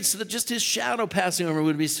streets so that just his shadow passing over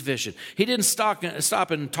would be sufficient. He didn't stop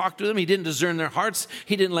and talk to them. He didn't discern their hearts.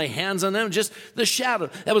 He didn't lay hands on them. Just the shadow.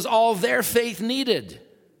 That was all their faith needed.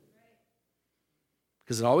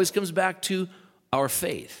 Because it always comes back to our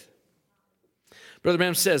faith. Brother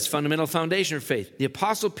Branham says, fundamental foundation of faith. The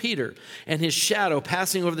Apostle Peter and his shadow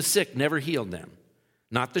passing over the sick never healed them.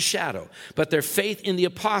 Not the shadow, but their faith in the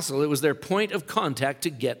apostle. It was their point of contact to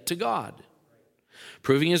get to God.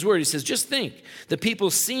 Proving his word, he says, just think, the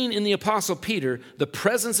people seen in the apostle Peter, the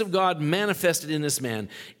presence of God manifested in this man,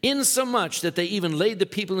 insomuch that they even laid the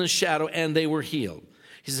people in his shadow and they were healed.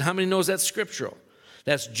 He says, how many knows that's scriptural?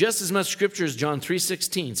 That's just as much scripture as John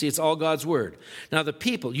 3:16. See, it's all God's word. Now the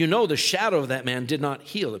people, the shadow of that man did not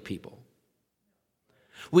heal the people.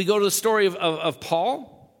 We go to the story of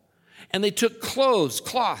Paul. And they took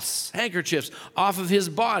cloths, handkerchiefs off of his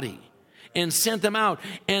body and sent them out.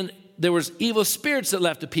 And there was evil spirits that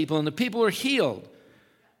left the people, and the people were healed.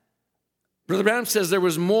 Brother Branham says there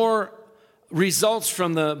was more results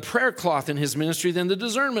from the prayer cloth in his ministry than the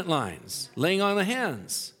discernment lines, laying on the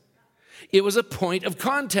hands. It was a point of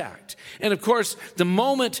contact. And of course, the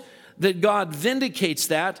moment that God vindicates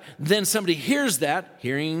that, then somebody hears that.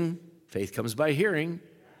 Hearing, faith comes by hearing.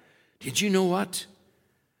 Did you know what?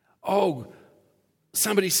 Oh,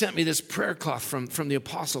 somebody sent me this prayer cloth from the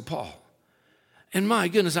Apostle Paul. And my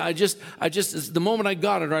goodness, I just the moment I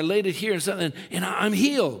got it, or I laid it here and I'm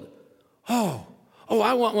healed. Oh,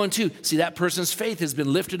 I want one too. See, that person's faith has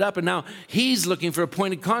been lifted up, and now he's looking for a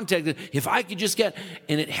point of contact that if I could just get,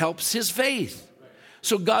 and it helps his faith.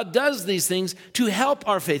 So God does these things to help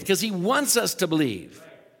our faith because he wants us to believe.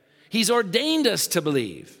 He's ordained us to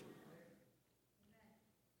believe.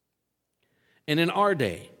 And in our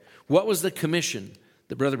day, what was the commission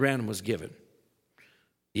that Brother Branham was given?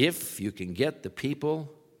 If you can get the people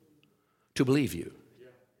to believe you,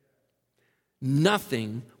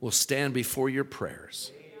 nothing will stand before your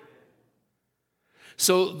prayers.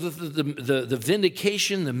 So the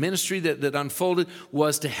vindication, the ministry that unfolded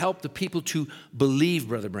was to help the people to believe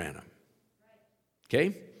Brother Branham.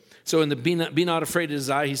 Okay? So in the Be Not Afraid of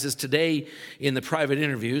His Eye, he says today in the private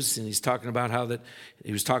interviews, and he's talking about how that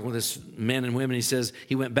he was talking with this men and women. He says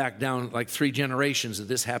he went back down like 3 generations that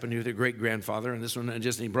this happened to their great-grandfather, and this one, and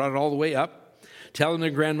he brought it all the way up, telling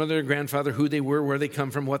their grandmother, their grandfather, who they were, where they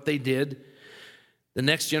come from, what they did. The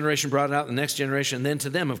next generation brought it out, the next generation, and then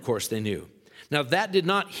to them, of course, they knew. Now that did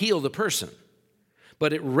not heal the person,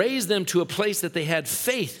 but it raised them to a place that they had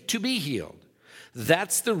faith to be healed.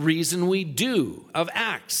 That's the reason we do of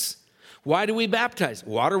Acts. Why do we baptize?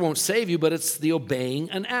 Water won't save you, but it's the obeying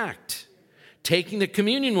an act. Taking the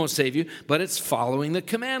communion won't save you, but it's following the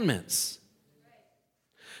commandments.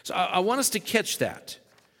 So I want us to catch that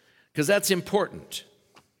because that's important.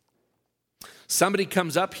 Somebody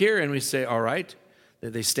comes up here and we say, all right,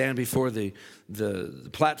 they stand before the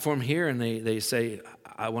platform here and they say,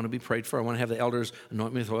 I want to be prayed for. I want to have the elders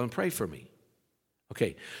anoint me with oil and pray for me.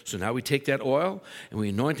 Okay, so now we take that oil and we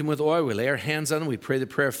anoint them with oil. We lay our hands on them. We pray the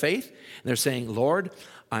prayer of faith. And they're saying, Lord,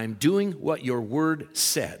 I'm doing what your word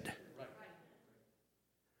said.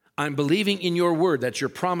 I'm believing in your word. That's your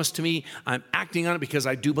promise to me. I'm acting on it because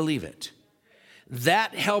I do believe it.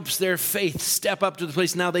 That helps their faith step up to the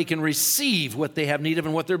place now they can receive what they have need of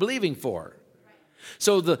and what they're believing for.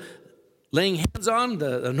 So the laying hands on,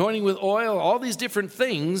 the anointing with oil, all these different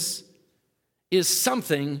things is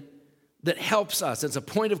something that helps us. It's a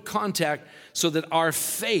point of contact so that our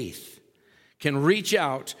faith can reach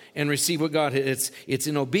out and receive what God has. It's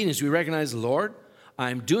in obedience. We recognize, Lord,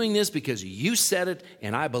 I'm doing this because you said it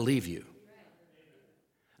and I believe you.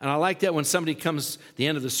 And I like that when somebody comes at the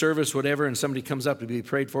end of the service, whatever, and somebody comes up to be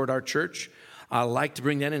prayed for at our church, I like to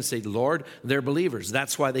bring that in and say, Lord, they're believers.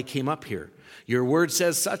 That's why they came up here. Your word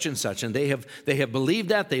says such and such, and they have believed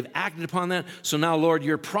that, they've acted upon that. So now, Lord,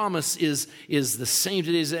 your promise is the same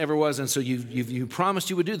today as it ever was, and so you promised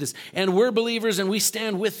you would do this. And we're believers, and we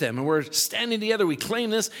stand with them, and we're standing together. We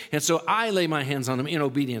claim this, and so I lay my hands on them in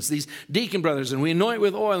obedience. These deacon brothers, and we anoint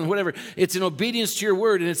with oil and whatever. It's in obedience to your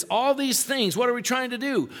word, and it's all these things. What are we trying to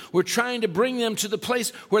do? We're trying to bring them to the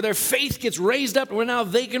place where their faith gets raised up, where now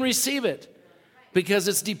they can receive it, because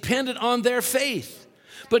it's dependent on their faith.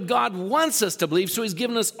 But God wants us to believe, so he's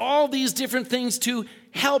given us all these different things to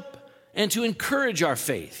help and to encourage our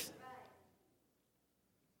faith.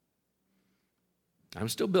 I'm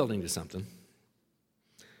still building to something,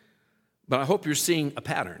 but I hope you're seeing a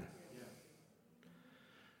pattern.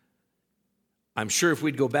 I'm sure if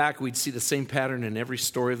we'd go back, we'd see the same pattern in every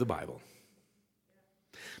story of the Bible.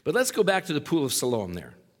 But let's go back to the pool of Siloam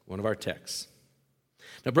there, one of our texts.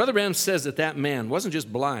 Now, Brother Branham says that man wasn't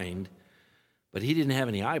just blind, but he didn't have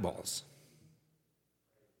any eyeballs.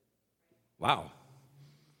 Wow.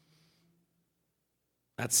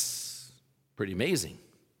 That's pretty amazing.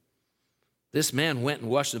 This man went and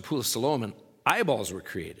washed in the pool of Siloam, and eyeballs were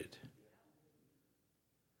created.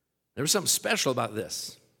 There was something special about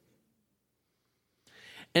this.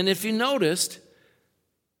 And if you noticed,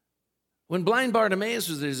 when blind Bartimaeus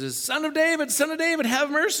was there, he says, Son of David, have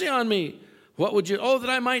mercy on me. What would you, that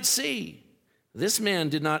I might see. This man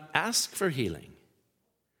did not ask for healing.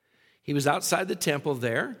 He was outside the temple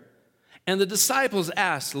there, and the disciples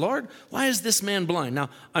asked, Lord, why is this man blind? Now,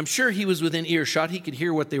 I'm sure he was within earshot. He could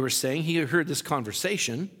hear what they were saying. He heard this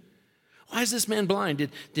conversation. Why is this man blind?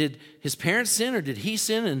 Did his parents sin, or did he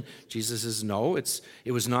sin? And Jesus says, no, it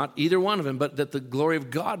was not either one of them, but that the glory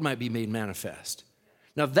of God might be made manifest.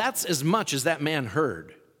 Now, that's as much as that man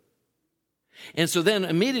heard. And so then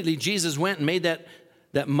immediately Jesus went and made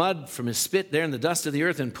that mud from his spit there in the dust of the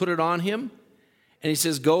earth and put it on him. And he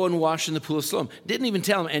says, go and wash in the pool of Siloam. Didn't even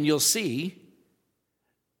tell him, and you'll see,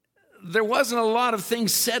 there wasn't a lot of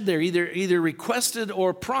things said there, either requested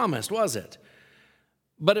or promised, was it?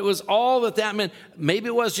 But it was all that meant. Maybe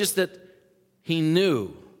it was just that he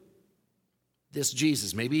knew this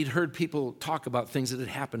Jesus. Maybe he'd heard people talk about things that had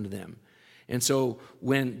happened to them. And so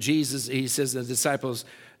when Jesus, he says the disciples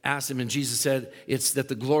asked him, and Jesus said, it's that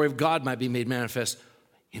the glory of God might be made manifest.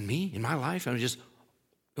 In me, in my life, I'm just,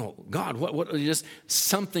 God, what, just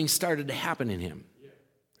something started to happen in him.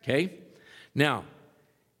 Okay? Now,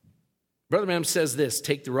 Brother Branham says this,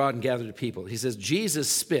 take the rod and gather the people. He says, Jesus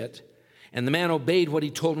spit, and the man obeyed what he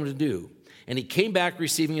told him to do, and he came back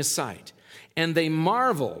receiving his sight. And they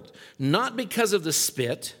marveled, not because of the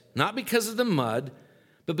spit, not because of the mud,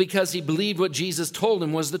 but because he believed what Jesus told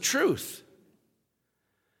him was the truth.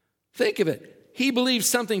 Think of it. He believed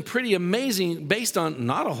something pretty amazing based on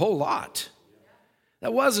not a whole lot.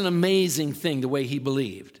 That was an amazing thing, the way he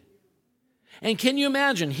believed. And can you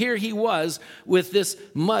imagine, here he was with this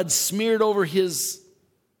mud smeared over his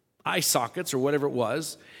eye sockets or whatever it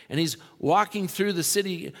was, and he's walking through the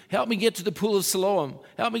city, help me get to the pool of Siloam.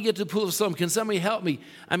 Help me get to the pool of Siloam. Can somebody help me?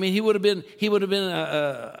 I mean, it would have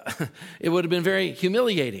been very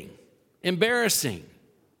humiliating, embarrassing.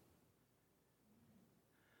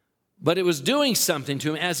 But it was doing something to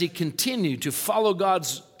him as he continued to follow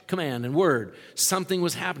God's command and word. Something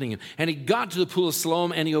was happening. And he got to the pool of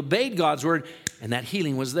Siloam and he obeyed God's word, and that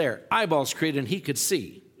healing was there. Eyeballs created and he could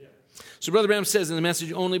see. So Brother Branham says in the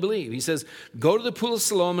message, Only Believe, he says, go to the pool of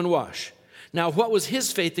Siloam and wash. Now, what was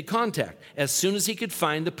his faith to contact? As soon as he could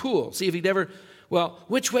find the pool. See if he'd ever,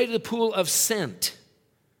 which way to the pool of Sent?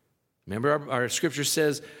 Remember our scripture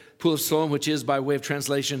says, pool of Siloam, which is by way of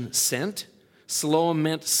translation, sent. Siloam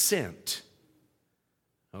meant sent.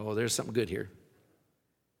 Oh, there's something good here.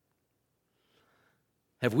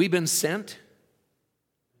 Have we been sent?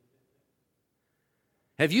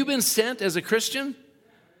 Have you been sent as a Christian?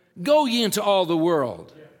 Go ye into all the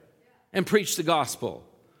world and preach the gospel.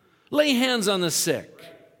 Lay hands on the sick.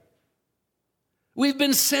 We've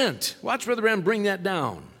been sent. Watch Brother Branham bring that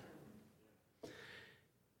down.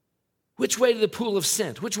 Which way to the pool of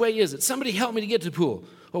Sent? Which way is it? Somebody help me to get to the pool.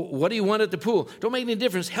 Oh, what do you want at the pool? Don't make any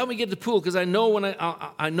difference. Help me get to the pool because I know when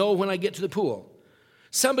I get to the pool.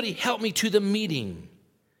 Somebody help me to the meeting.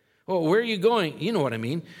 Oh, where are you going? You know what I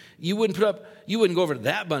mean. You wouldn't go over to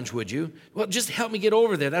that bunch, would you? Well, just help me get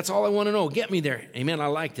over there. That's all I want to know. Get me there. Amen. I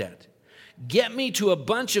like that. Get me to a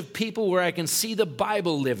bunch of people where I can see the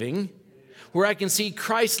Bible living, where I can see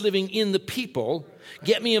Christ living in the people.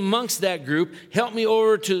 Get me amongst that group. Help me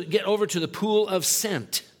get over to the pool of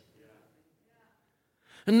scent.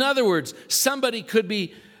 In other words, somebody could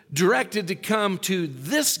be directed to come to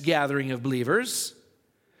this gathering of believers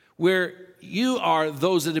where you are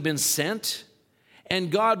those that have been sent,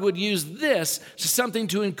 and God would use this as something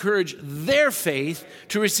to encourage their faith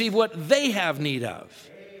to receive what they have need of.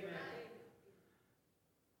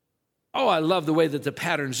 Oh, I love the way that the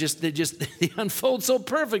patterns they unfold so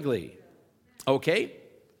perfectly. Okay?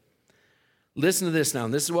 Listen to this now.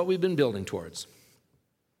 And this is what we've been building towards.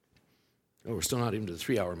 Oh, we're still not even to the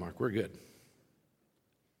 3-hour mark. We're good.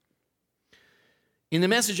 In the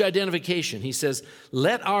message identification, he says,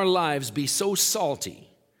 let our lives be so salty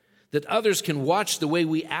that others can watch the way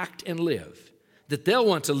we act and live, that they'll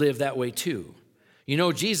want to live that way too. You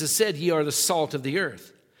know, Jesus said, ye are the salt of the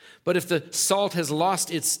earth. But if the salt has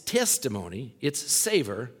lost its testimony, its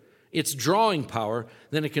savor, its drawing power,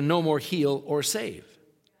 then it can no more heal or save.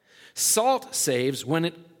 Salt saves when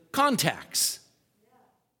it contacts.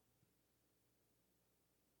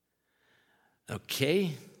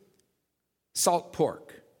 Okay. Salt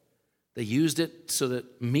pork. They used it so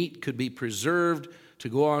that meat could be preserved to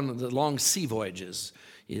go on the long sea voyages.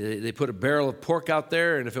 They put a barrel of pork out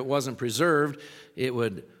there, and if it wasn't preserved, it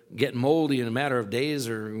would get moldy in a matter of days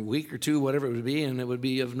or a week or two, whatever it would be, and it would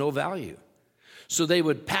be of no value. So they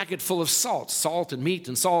would pack it full of salt and meat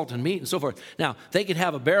and salt and meat and so forth. Now, they could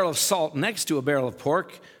have a barrel of salt next to a barrel of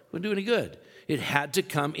pork. It wouldn't do any good. It had to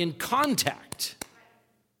come in contact.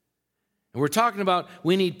 And we're talking about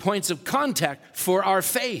we need points of contact for our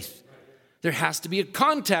faith. There has to be a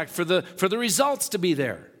contact for the results to be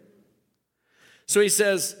there. So he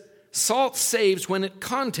says, salt saves when it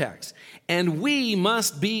contacts. And we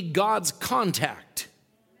must be God's contact.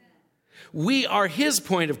 We are his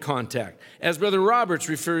point of contact. As Brother Roberts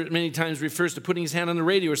many times refers to putting his hand on the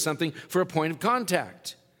radio or something for a point of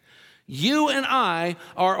contact. You and I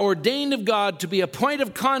are ordained of God to be a point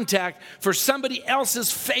of contact for somebody else's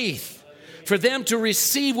faith, for them to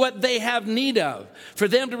receive what they have need of, for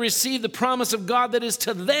them to receive the promise of God that is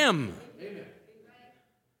to them. Amen.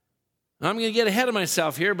 I'm going to get ahead of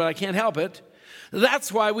myself here, but I can't help it.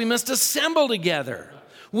 That's why we must assemble together.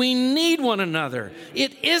 We need one another.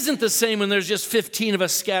 It isn't the same when there's just 15 of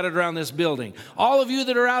us scattered around this building. All of you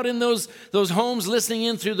that are out in those homes listening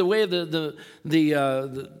in through the way of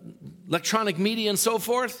the electronic media and so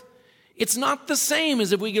forth, it's not the same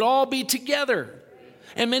as if we could all be together.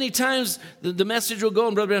 And many times the message will go,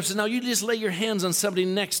 and Brother Branham says, now you just lay your hands on somebody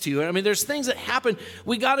next to you. I mean, there's things that happen.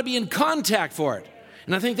 We got to be in contact for it.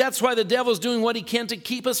 And I think that's why the devil's doing what he can to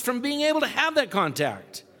keep us from being able to have that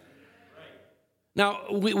contact. Now,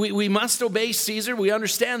 we must obey Caesar. We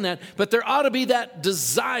understand that. But there ought to be that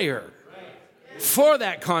desire for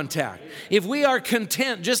that contact. If we are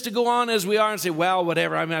content just to go on as we are and say, well,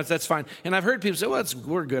 whatever, I mean, that's fine. And I've heard people say, well,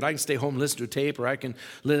 we're good. I can stay home and listen to a tape, or I can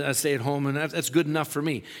stay at home, and that's good enough for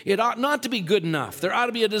me. It ought not to be good enough. There ought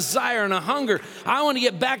to be a desire and a hunger. I want to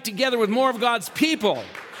get back together with more of God's people.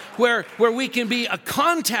 Where we can be a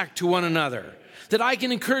contact to one another, that I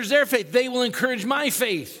can encourage their faith. They will encourage my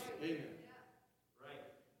faith.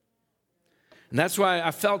 And that's why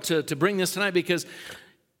I felt to bring this tonight, because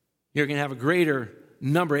you're going to have a greater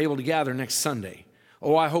number able to gather next Sunday.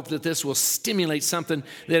 Oh, I hope that this will stimulate something,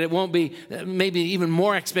 that it won't be maybe even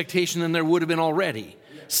more expectation than there would have been already.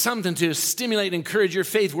 Something to stimulate and encourage your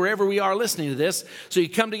faith wherever we are listening to this, so you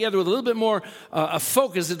come together with a little bit more a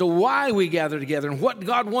focus as to why we gather together and what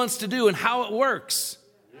God wants to do and how it works,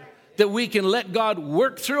 that we can let God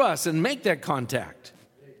work through us and make that contact.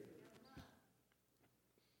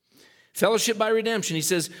 Fellowship by redemption. He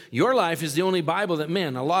says, your life is the only Bible that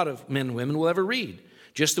a lot of men and women will ever read,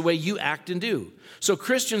 just the way you act and do. So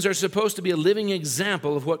Christians are supposed to be a living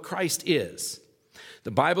example of what Christ is.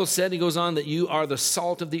 The Bible said, he goes on, that you are the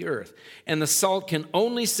salt of the earth. And the salt can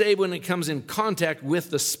only save when it comes in contact with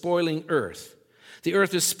the spoiling earth. The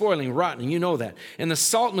earth is spoiling, rotten, you know that. And the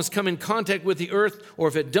salt must come in contact with the earth, or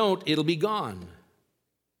if it don't, it'll be gone.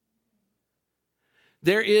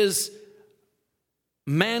 There is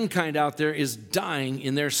mankind out there is dying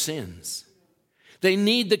in their sins. They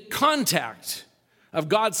need the contact of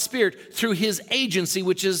God's Spirit through his agency,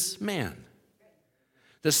 which is man.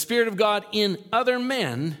 The Spirit of God in other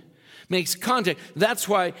men makes contact. That's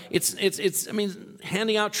why it's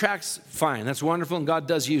handing out tracts, fine. That's wonderful, and God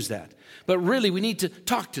does use that. But really, we need to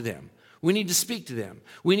talk to them. We need to speak to them.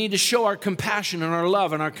 We need to show our compassion and our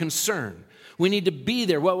love and our concern. We need to be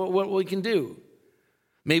there, what we can do.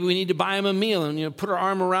 Maybe we need to buy them a meal and put our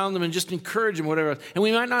arm around them and just encourage them, whatever. And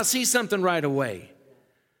we might not see something right away.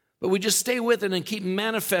 But we just stay with it and keep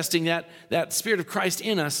manifesting that Spirit of Christ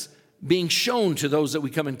in us being shown to those that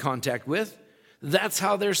we come in contact with. That's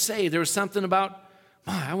how they're saved. There's something about,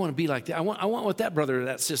 I want to be like that. I want what that brother or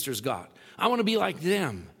that sister's got. I want to be like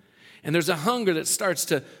them. And there's a hunger that starts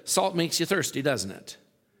to, salt makes you thirsty, doesn't it?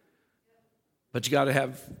 But you got to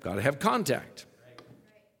have contact.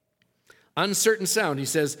 Uncertain sound, he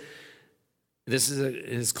says, this is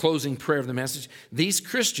his closing prayer of the message. These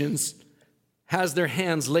Christians has their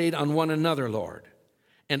hands laid on one another, Lord.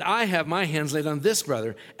 And I have my hands laid on this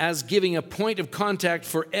brother as giving a point of contact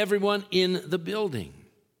for everyone in the building.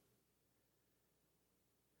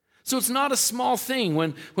 So it's not a small thing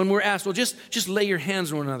when we're asked, well, just lay your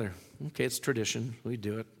hands on one another. Okay, it's tradition. We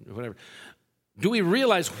do it, whatever. Do we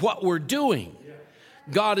realize what we're doing?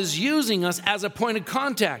 God is using us as a point of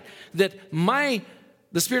contact, that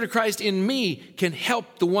the Spirit of Christ in me can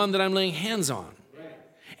help the one that I'm laying hands on.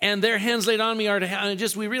 And their hands laid on me are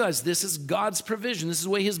we realize this is God's provision. This is the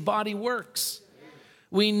way his body works.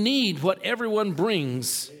 We need what everyone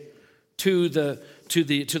brings to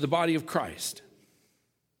the body of Christ.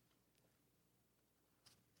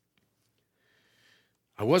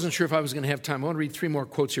 I wasn't sure if I was going to have time. I want to read 3 more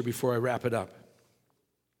quotes here before I wrap it up.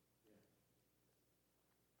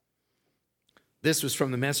 This was from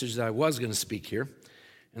the message that I was going to speak here,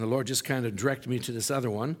 and the Lord just kind of directed me to this other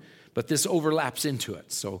one, but this overlaps into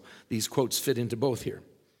it, so these quotes fit into both here.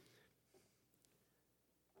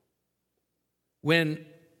 When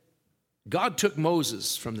God took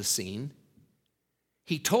Moses from the scene,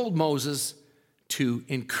 he told Moses to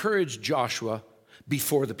encourage Joshua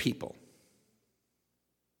before the people.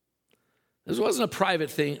 This wasn't a private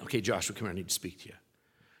thing. Okay, Joshua, come here, I need to speak to you.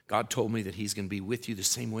 God told me that he's going to be with you the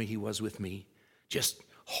same way he was with me. Just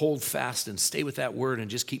hold fast and stay with that word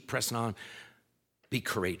and just keep pressing on. Be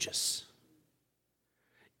courageous.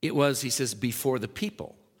 It was, he says, before the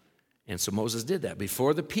people. And so Moses did that,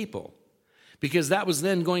 before the people. Because that was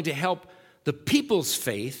then going to help the people's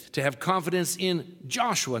faith to have confidence in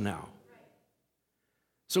Joshua now.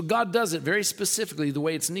 So God does it very specifically the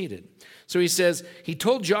way it's needed. So he says, he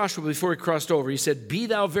told Joshua before he crossed over, he said, be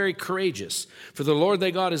thou very courageous, for the Lord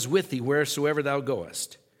thy God is with thee wheresoever thou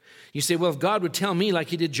goest. You say, well, if God would tell me like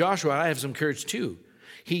he did Joshua, I have some courage too.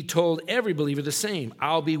 He told every believer the same.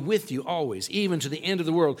 I'll be with you always, even to the end of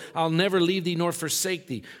the world. I'll never leave thee nor forsake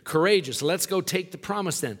thee. Courageous. Let's go take the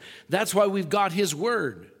promise then. That's why we've got his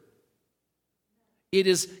word. It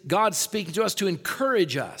is God speaking to us to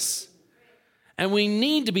encourage us. And we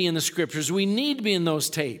need to be in the scriptures. We need to be in those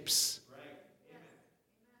tapes.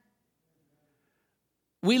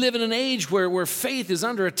 We live in an age where faith is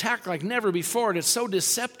under attack like never before, and it's so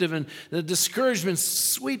deceptive, and the discouragement's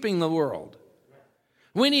sweeping the world.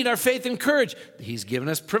 We need our faith encouraged. He's given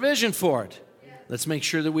us provision for it. Let's make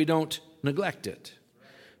sure that we don't neglect it.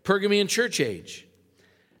 Pergamean church age.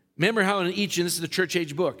 Remember how in each, and this is the church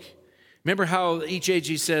age book, remember how each age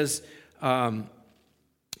he says,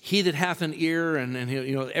 he that hath an ear, and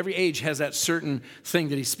every age has that certain thing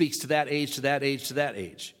that he speaks to that age, to that age, to that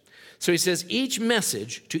age. So he says each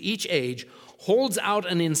message to each age holds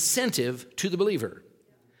out an incentive to the believer,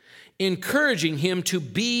 encouraging him to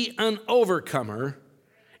be an overcomer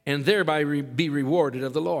and thereby be rewarded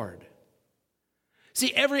of the Lord.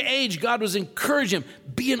 See, every age God was encouraging him,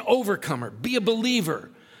 be an overcomer, be a believer.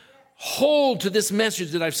 Hold to this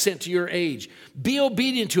message that I've sent to your age. Be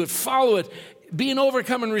obedient to it, follow it. Be an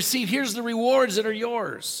overcomer and receive. Here's the rewards that are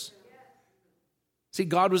yours. See,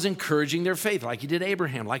 God was encouraging their faith like he did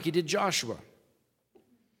Abraham, like he did Joshua.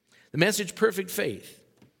 The message, perfect faith.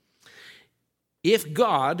 If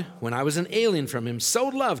God, when I was an alien from him, so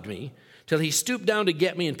loved me till he stooped down to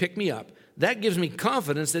get me and pick me up, that gives me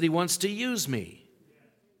confidence that he wants to use me.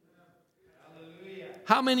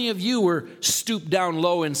 How many of you were stooped down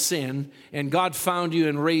low in sin and God found you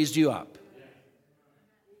and raised you up?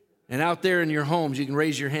 And out there in your homes, you can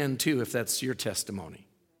raise your hand too if that's your testimony.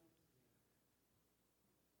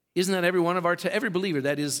 Isn't that every one of every believer,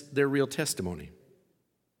 that is their real testimony?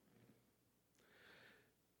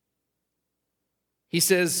 He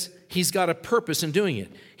says he's got a purpose in doing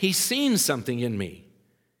it. He's seen something in me.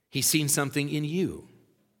 He's seen something in you.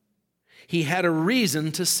 He had a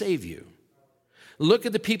reason to save you. Look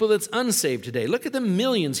at the people that's unsaved today. Look at the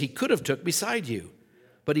millions he could have took beside you,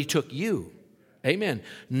 but he took you. Amen.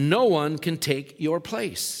 No one can take your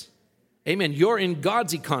place. Amen. You're in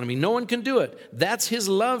God's economy. No one can do it. That's his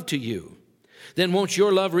love to you. Then won't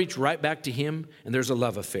your love reach right back to him? And there's a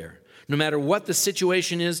love affair. No matter what the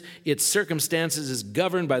situation is, its circumstances is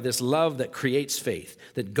governed by this love that creates faith.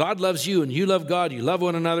 That God loves you and you love God, you love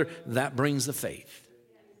one another, that brings the faith.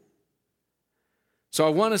 So I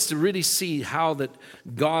want us to really see how that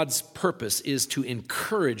God's purpose is to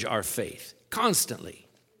encourage our faith constantly.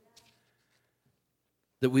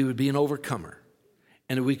 That we would be an overcomer.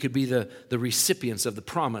 And that we could be the recipients of the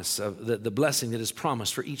promise, of the blessing that is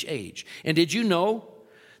promised for each age. And did you know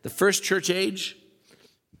the first church age?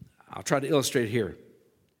 I'll try to illustrate it here.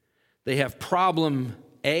 They have problem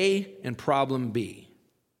A and problem B.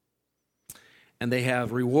 And they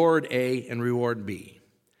have reward A and reward B.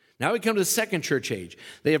 Now we come to the second church age.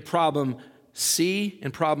 They have problem C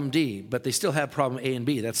and problem D, but they still have problem A and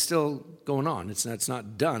B. That's still going on. It's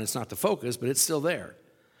not done. It's not the focus, but it's still there.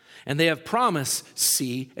 And they have promise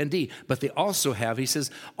C and D, but they also have, he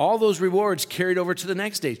says, all those rewards carried over to the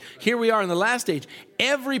next stage. Here we are in the last stage.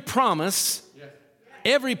 Every promise,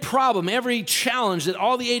 every problem, every challenge that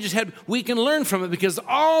all the ages had, we can learn from it because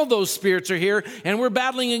all those spirits are here and we're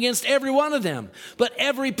battling against every one of them. But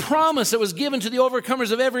every promise that was given to the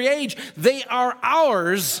overcomers of every age, they are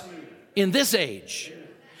ours in this age.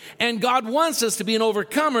 And God wants us to be an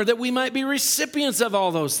overcomer that we might be recipients of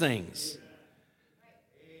all those things.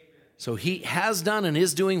 So he has done and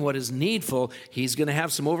is doing what is needful. He's going to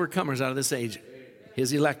have some overcomers out of this age.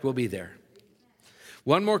 His elect will be there.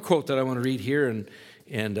 One more quote that I want to read here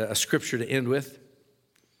and a scripture to end with.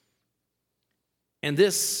 And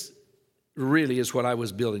this really is what I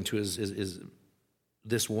was building to is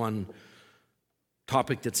this one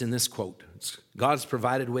topic that's in this quote. It's God's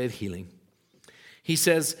provided way of healing. He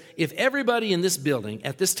says, if everybody in this building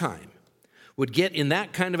at this time would get in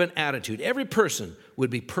that kind of an attitude, every person would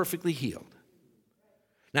be perfectly healed.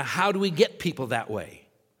 Now, how do we get people that way?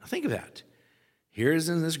 Now, think of that. Here's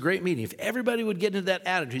in this great meeting. If everybody would get into that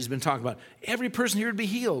attitude he's been talking about, every person here would be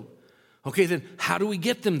healed. Okay, then how do we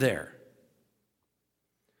get them there?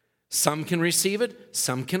 Some can receive it,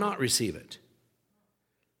 some cannot receive it.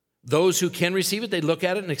 Those who can receive it, they look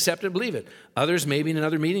at it and accept it and believe it. Others, maybe in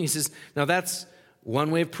another meeting, he says, now that's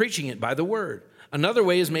one way of preaching it, by the word. Another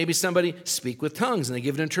way is maybe somebody speak with tongues and they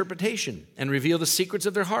give an interpretation and reveal the secrets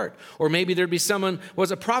of their heart. Or maybe there'd be someone,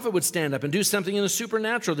 was a prophet would stand up and do something in the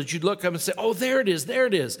supernatural that you'd look up and say, oh, there it is, there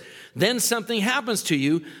it is. Then something happens to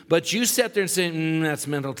you, but you sit there and say, that's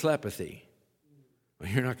mental telepathy. Well,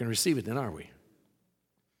 you're not going to receive it then, are we?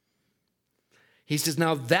 He says,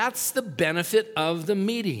 now that's the benefit of the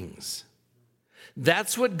meetings.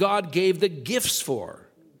 That's what God gave the gifts for.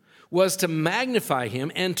 Was to magnify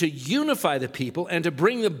him and to unify the people and to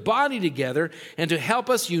bring the body together and to help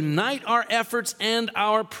us unite our efforts and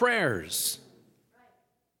our prayers.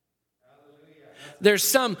 There's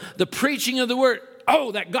the preaching of the word,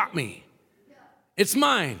 oh, that got me. It's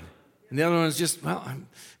mine. And the other one's just,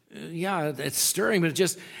 yeah, it's stirring, but it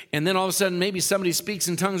just, and then all of a sudden maybe somebody speaks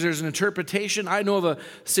in tongues, there's an interpretation. I know of a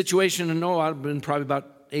situation, I've been probably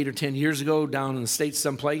about 8 or 10 years ago down in the States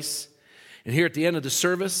someplace. And here at the end of the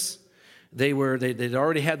service, they'd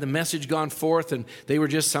already had the message gone forth, and they were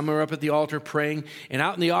just somewhere up at the altar praying. And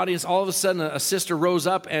out in the audience, all of a sudden, a sister rose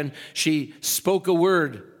up and she spoke a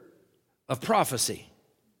word of prophecy.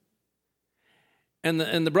 And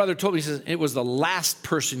the brother told me, he says, it was the last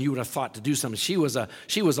person you would have thought to do something. She was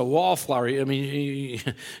a wallflower. I mean,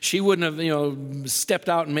 she wouldn't have, stepped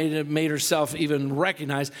out and made herself even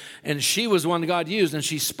recognized. And she was the one that God used, and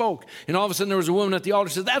she spoke. And all of a sudden, there was a woman at the altar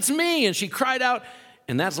who said, that's me. And she cried out,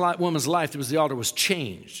 and that woman's life, the altar was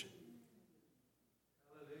changed.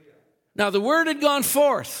 Now, the word had gone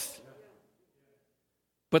forth,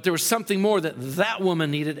 but there was something more that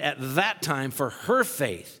woman needed at that time for her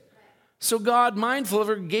faith. So God, mindful of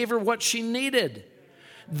her, gave her what she needed.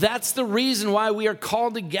 That's the reason why we are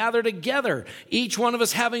called to gather together. Each one of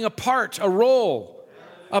us having a part, a role,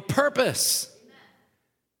 a purpose.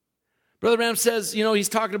 Brother Branham says, he's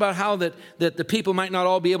talking about how that the people might not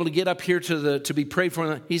all be able to get up here to be prayed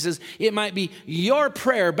for. He says, it might be your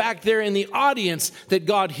prayer back there in the audience that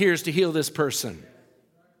God hears to heal this person.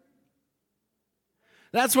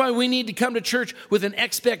 That's why we need to come to church with an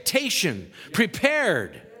expectation,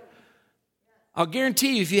 prepared. I'll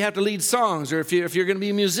guarantee you, if you have to lead songs, or if you're going to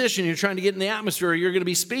be a musician, you're trying to get in the atmosphere, or you're going to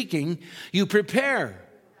be speaking, you prepare.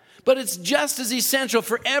 But it's just as essential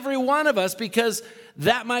for every one of us, because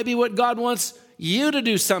that might be what God wants you to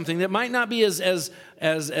do, something that might not be as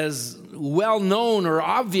well known or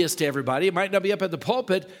obvious to everybody. It might not be up at the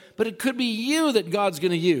pulpit, but it could be you that God's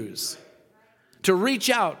going to use to reach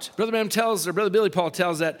out. Brother Billy Paul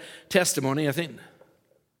tells that testimony. I think,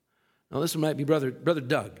 this one might be Brother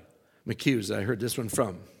Doug McHughes. I heard this one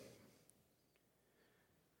from.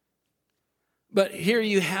 But here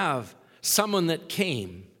you have someone that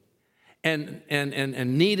came and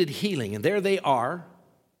needed healing, and there they are.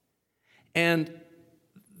 And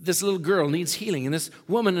this little girl needs healing, and this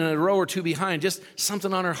woman in a row or two behind, just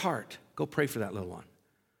something on her heart. Go pray for that little one.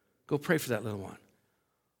 Go pray for that little one.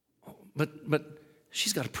 But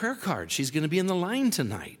she's got a prayer card. She's going to be in the line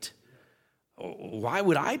tonight. Why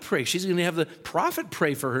would I pray? She's going to have the prophet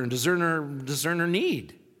pray for her and discern her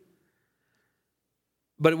need.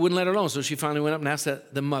 But it wouldn't let her alone. So she finally went up and asked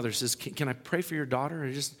the mother, says, can I pray for your daughter?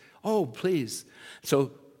 And oh, please.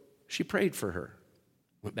 So she prayed for her.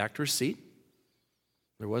 Went back to her seat.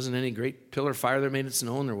 There wasn't any great pillar of fire that made its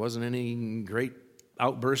known. There wasn't any great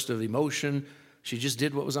outburst of emotion. She just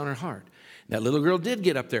did what was on her heart. That little girl did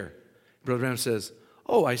get up there. Brother Branham says,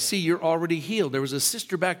 oh, I see you're already healed. There was a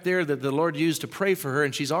sister back there that the Lord used to pray for her,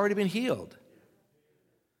 and she's already been healed.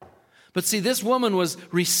 But see, this woman was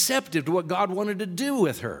receptive to what God wanted to do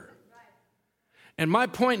with her. And my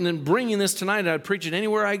point in bringing this tonight, I'd preach it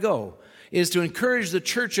anywhere I go, is to encourage the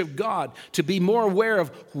church of God to be more aware of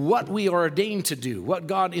what we are ordained to do, what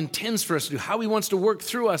God intends for us to do, how he wants to work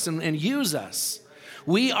through us and use us.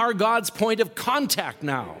 We are God's point of contact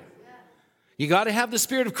now. You got to have the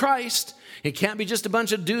Spirit of Christ. It can't be just a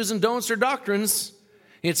bunch of do's and don'ts or doctrines.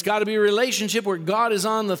 It's got to be a relationship where God is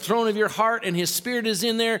on the throne of your heart and his Spirit is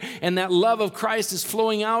in there and that love of Christ is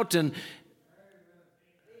flowing out. And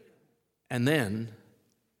then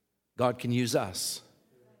God can use us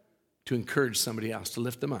to encourage somebody else, to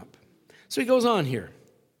lift them up. So he goes on here.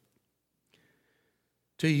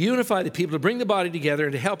 To unify the people, to bring the body together,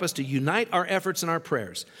 and to help us to unite our efforts and our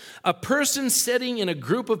prayers. A person sitting in a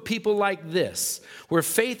group of people like this, where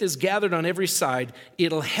faith is gathered on every side,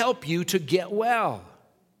 it'll help you to get well.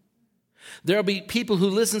 There'll be people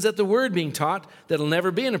who listens at the word being taught that'll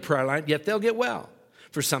never be in a prayer line, yet they'll get well.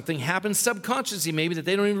 For something happens subconsciously maybe that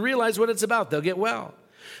they don't even realize what it's about, they'll get well.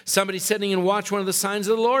 Somebody sitting and watch one of the signs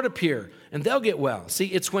of the Lord appear, and they'll get well. See,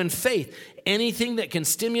 it's when faith, anything that can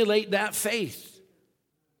stimulate that faith.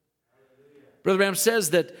 Brother Branham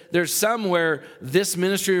says that there's some where this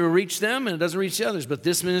ministry will reach them and it doesn't reach the others, but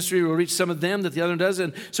this ministry will reach some of them that the other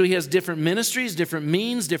doesn't. So he has different ministries, different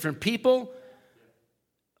means, different people.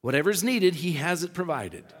 Whatever's needed, he has it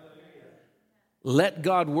provided. Let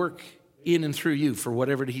God work in and through you for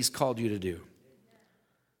whatever he's called you to do.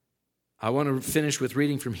 I want to finish with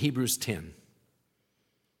reading from Hebrews 10.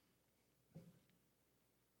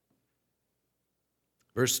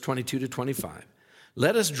 Verse 22 to 25.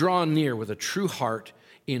 Let us draw near with a true heart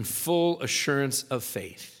in full assurance of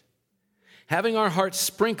faith, having our hearts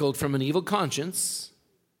sprinkled from an evil conscience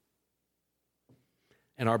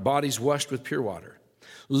and our bodies washed with pure water.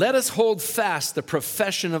 Let us hold fast the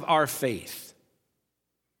profession of our faith.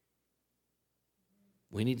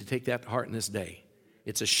 We need to take that to heart in this day.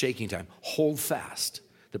 It's a shaking time. Hold fast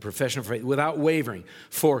the profession of faith without wavering,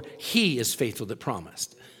 for he is faithful that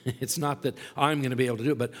promised. It's not that I'm going to be able to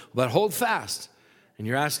do it, but hold fast. And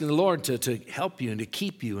you're asking the Lord to help you and to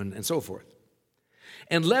keep you and so forth.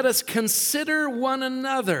 And let us consider one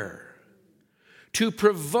another to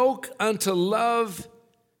provoke unto love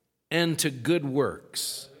and to good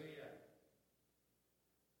works.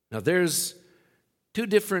 Now there's two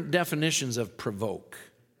different definitions of provoke.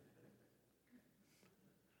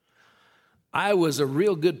 I was a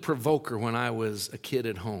real good provoker when I was a kid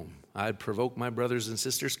at home. I'd provoke my brothers and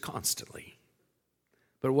sisters constantly.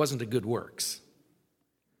 But it wasn't a good works.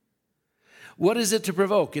 What is it to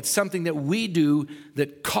provoke? It's something that we do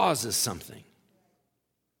that causes something.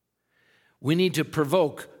 We need to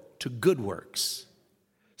provoke to good works.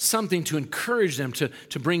 Something to encourage them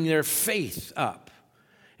to bring their faith up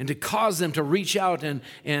and to cause them to reach out and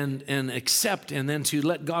accept and then to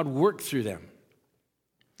let God work through them.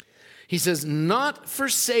 He says, not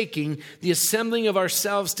forsaking the assembling of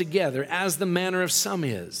ourselves together as the manner of some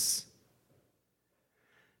is.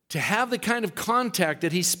 To have the kind of contact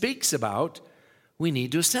that he speaks about, we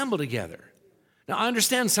need to assemble together. Now, I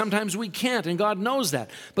understand sometimes we can't, and God knows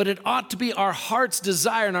that, but it ought to be our heart's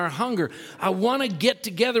desire and our hunger. I want to get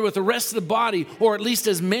together with the rest of the body, or at least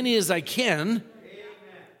as many as I can. Amen.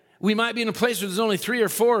 We might be in a place where there's only 3 or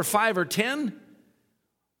 4 or 5 or 10.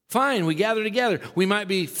 Fine, we gather together. We might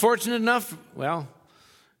be fortunate enough, well,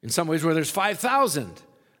 in some ways where there's 5,000.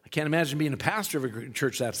 I can't imagine being a pastor of a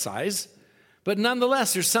church that size. But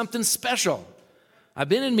nonetheless, there's something special. I've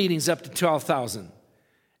been in meetings up to 12,000.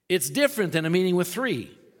 It's different than a meeting with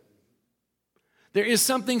 3. There is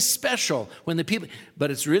something special when the people,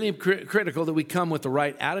 but it's really critical that we come with the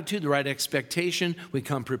right attitude, the right expectation. We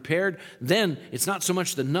come prepared. Then it's not so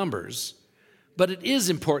much the numbers, but it is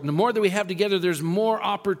important. The more that we have together, there's more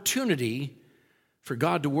opportunity for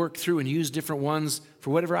God to work through and use different ones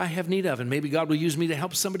for whatever I have need of. And maybe God will use me to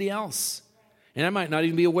help somebody else. And I might not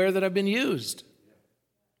even be aware that I've been used.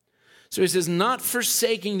 So he says, not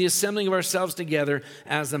forsaking the assembling of ourselves together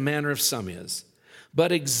as the manner of some is,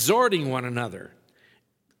 but exhorting one another.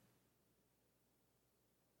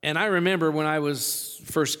 And I remember when I was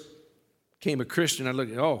first became a Christian, I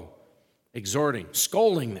looked at, exhorting,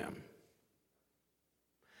 scolding them.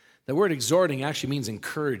 The word exhorting actually means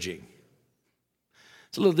encouraging.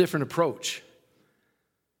 It's a little different approach.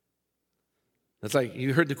 That's like,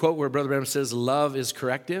 you heard the quote where Brother Branham says, love is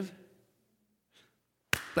corrective.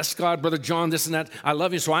 Bless God, Brother John, this and that. I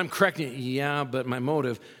love you, so I'm correcting you. Yeah, but my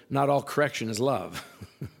motive, not all correction is love.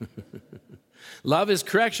 Love is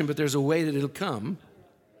correction, but there's a way that it'll come.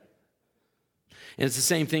 And it's the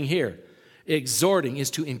same thing here. Exhorting is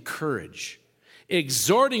to encourage.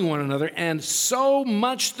 Exhorting one another, and so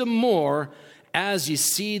much the more as you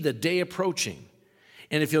see the day approaching.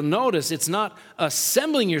 And if you'll notice, it's not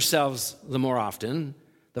assembling yourselves the more often.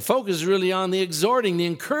 The focus is really on the exhorting, the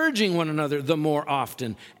encouraging one another the more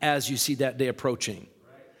often as you see that day approaching.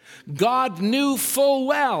 God knew full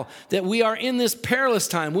well that we are in this perilous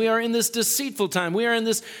time. We are in this deceitful time. We are in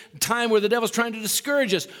this time where the devil's trying to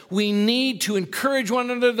discourage us. We need to encourage one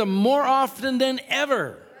another the more often than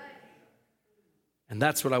ever. And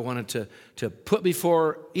that's what I wanted to put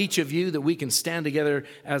before each of you, that we can stand together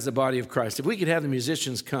as the body of Christ. If we could have the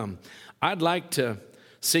musicians come, I'd like to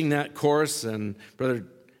sing that chorus. And Brother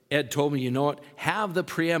Ed told me, you know what? Have the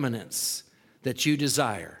preeminence that you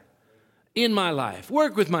desire in my life.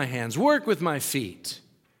 Work with my hands. Work with my feet.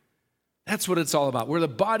 That's what it's all about. We're the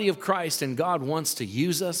body of Christ, and God wants to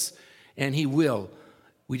use us, and He will.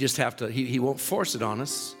 We just have to, He won't force it on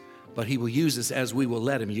us, but He will use us as we will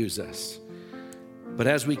let Him use us. But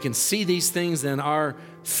as we can see these things, then our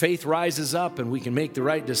faith rises up and we can make the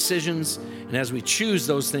right decisions. And as we choose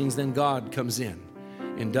those things, then God comes in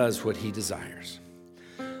and does what He desires.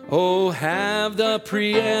 Oh, have the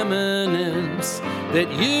preeminence that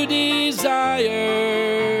you desire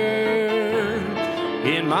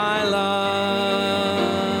in my life,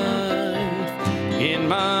 in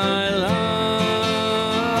my life.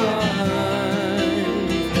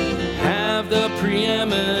 Have the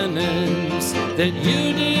preeminence that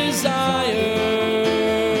you desire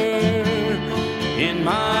in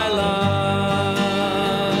my life,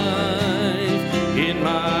 in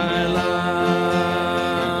my life.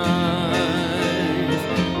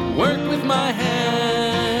 Work with my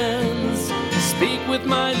hands, speak with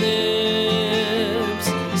my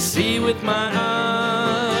lips, see with my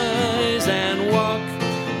eyes, and walk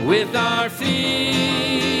with our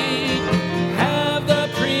feet. Have the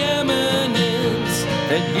preeminence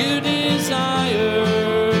that you desire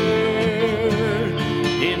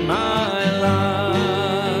in my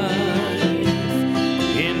life,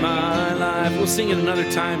 in my life. We'll sing it another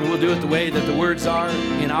time, and we'll do it the way that the words are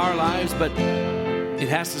in our lives, but it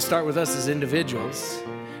has to start with us as individuals.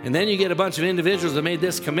 And then you get a bunch of individuals that made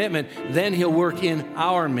this commitment, then He'll work in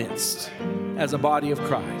our midst as a body of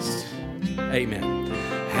Christ. Amen.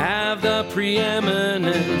 Have the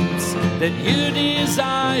preeminence that you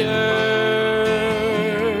desire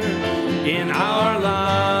in our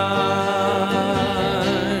lives,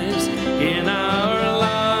 in our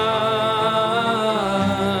lives.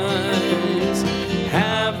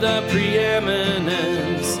 Have the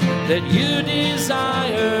preeminence that you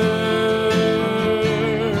desire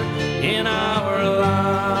in our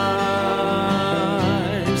lives,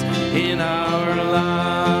 in our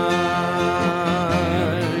lives.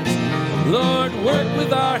 Lord, work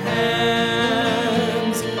with our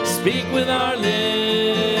hands, speak with our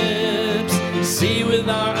lips, see with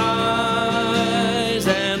our eyes,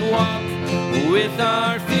 and walk with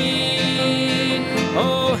our feet.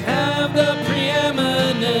 Oh, have the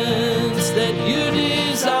preeminence that you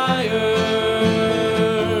desire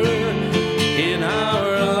in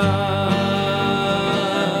our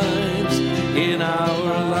lives, in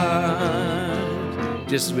our lives.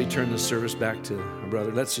 Just as we turn the service back to our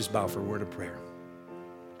brother, let's just bow for a word of prayer.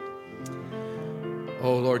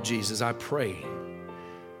 Oh, Lord Jesus, I pray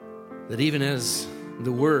that even as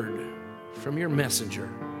the word from your messenger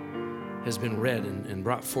has been read and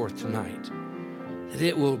brought forth tonight, that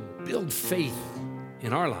it will build faith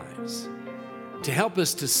in our lives to help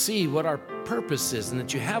us to see what our purpose is, and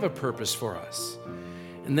that you have a purpose for us,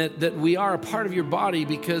 and that we are a part of your body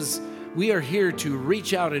because we are here to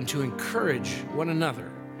reach out and to encourage one another,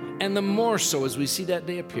 and the more so as we see that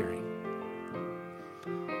day appearing.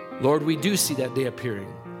 Lord, we do see that day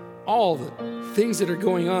appearing. All the things that are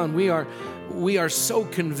going on, we are so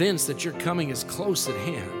convinced that your coming is close at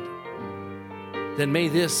hand. Then may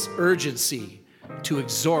this urgency to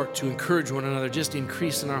exhort, to encourage one another, just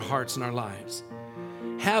increase in our hearts and our lives.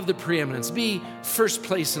 Have the preeminence. Be first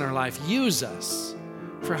place in our life. Use us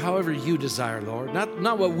for however you desire, Lord.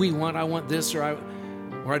 Not what we want. I want this or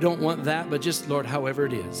I don't want that, but just, Lord, however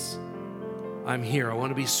it is. I'm here. I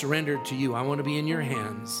want to be surrendered to you. I want to be in your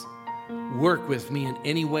hands. Work with me in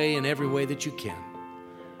any way and every way that you can.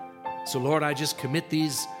 So, Lord, I just commit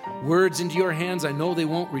these words into your hands. I know they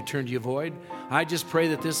won't return to you void. I just pray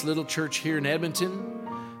that this little church here in Edmonton,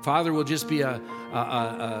 Father, will just be a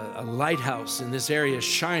lighthouse in this area,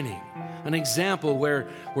 shining, an example where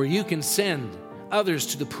you can send others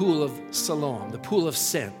to the pool of Siloam, the pool of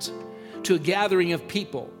scent, to a gathering of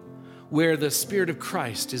people where the Spirit of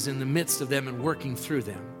Christ is in the midst of them and working through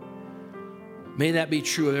them. May that be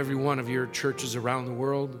true of every one of your churches around the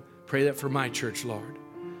world. Pray that for my church, Lord.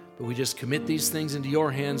 But we just commit these things into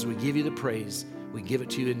your hands. We give you the praise. We give it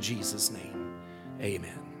to you in Jesus' name.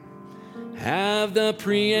 Amen. Have the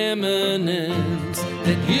preeminence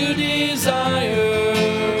that you desire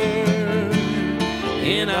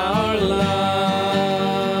in our lives,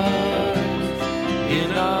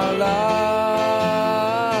 in our lives.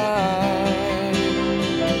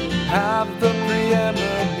 Have the preeminence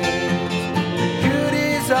that you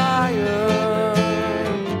desire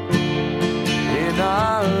in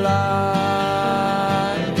our lives,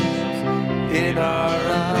 in our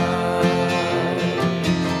lives.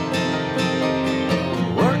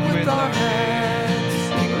 Work with our hands,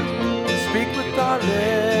 speak with our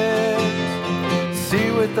lips, see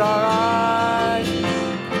with our eyes,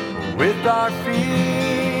 with our feet.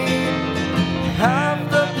 Have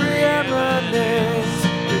the preeminence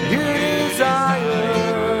that you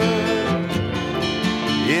desire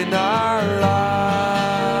in our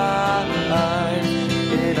lives,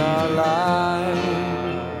 in our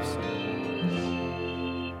lives.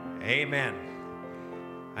 Amen.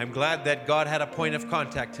 I'm glad that God had a point of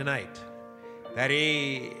contact tonight. That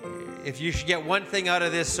if you should get one thing out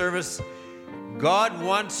of this service, God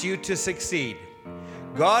wants you to succeed.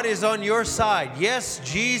 God is on your side. Yes,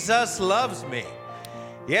 Jesus loves me.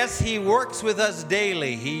 Yes, He works with us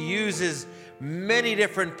daily. He uses many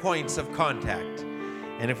different points of contact.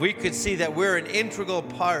 And if we could see that we're an integral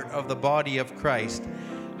part of the body of Christ,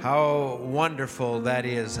 how wonderful that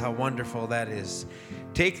is, how wonderful that is.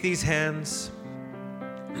 Take these hands.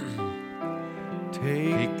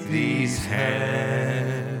 Take these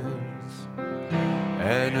hands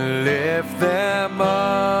and lift them up,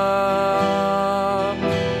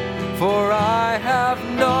 for I have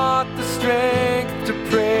not the strength to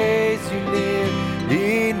praise you near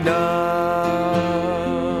enough,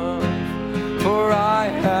 for I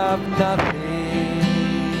have nothing,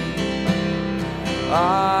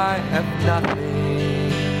 I have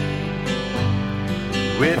nothing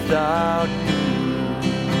without you.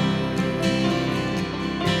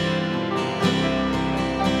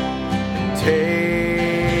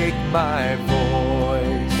 Take my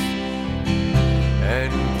voice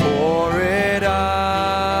and pour it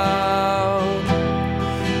out.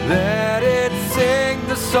 Let it sing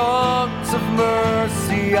the songs of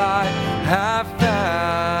mercy I have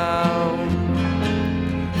found.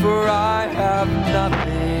 For I have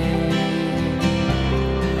nothing,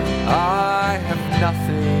 I have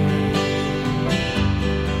nothing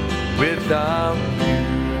without you.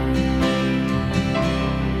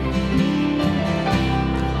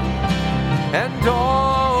 And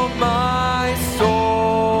all my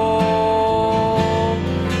soul,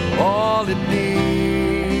 all it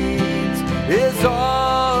needs is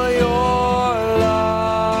all your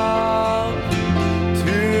love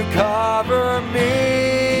to cover me,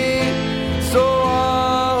 so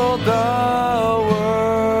all the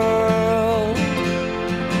world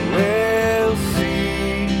will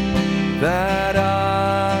see that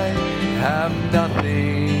I have nothing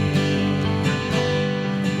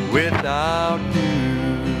without you.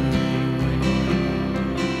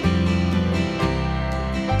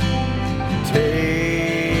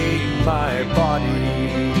 Take my body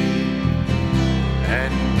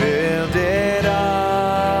and build it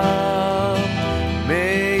up.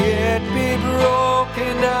 May it be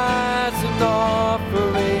broken as an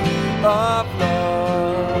offering of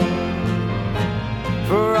love.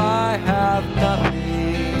 For I have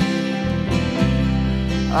nothing,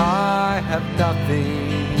 I have nothing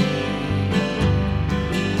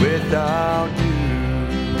without you.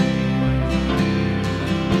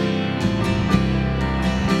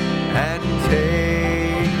 And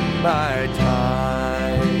take my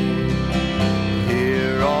time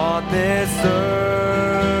here on this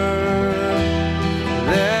earth.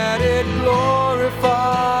 Let it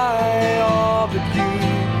glorify all that you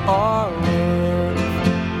are worth.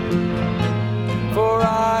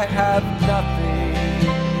 nothing.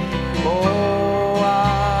 Oh,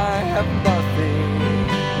 I have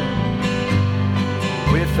nothing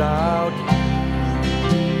without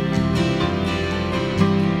you.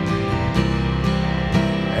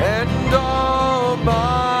 And all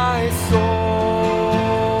my soul,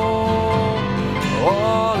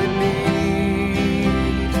 all it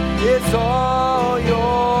needs is all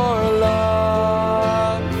your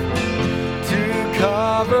love to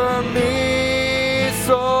cover me,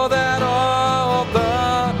 so that all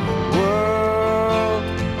the world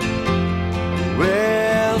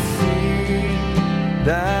will see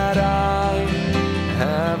that I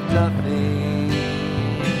have nothing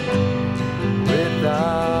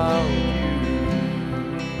without you.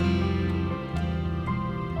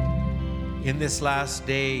 In this last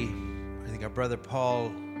day, I think our brother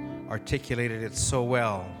Paul articulated it so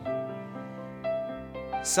well.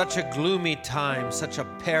 Such a gloomy time, such a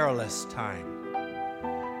perilous time.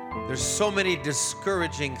 There's so many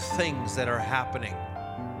discouraging things that are happening.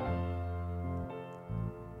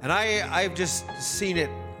 And I've just seen it,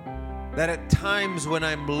 that at times when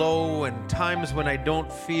I'm low and times when I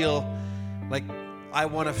don't feel like I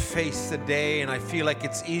want to face the day, and I feel like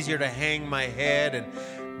it's easier to hang my head and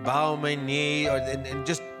bow my knee, and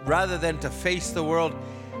just rather than to face the world,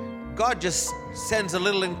 God just sends a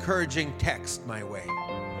little encouraging text my way.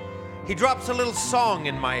 He drops a little song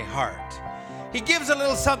in my heart. He gives a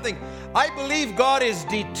little something. I believe God is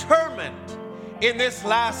determined in this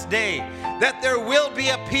last day that there will be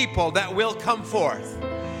a people that will come forth.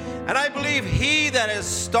 And I believe he that has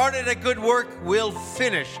started a good work will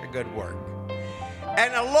finish a good work.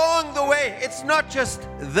 And along the way, it's not just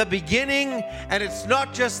the beginning and it's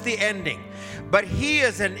not just the ending, but he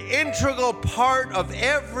is an integral part of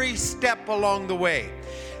every step along the way.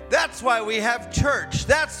 That's why we have church.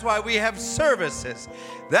 That's why we have services.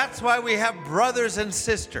 That's why we have brothers and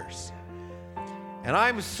sisters. And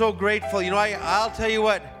I'm so grateful. I'll tell you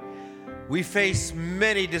what, we face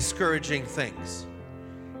many discouraging things.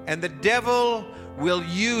 And the devil will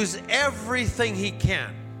use everything he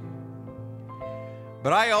can.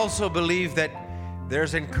 But I also believe that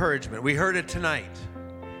there's encouragement. We heard it tonight.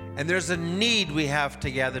 And there's a need we have to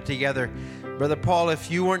gather together. Brother Paul, if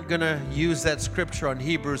you weren't going to use that scripture on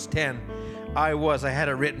Hebrews 10, I had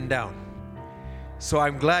it written down. So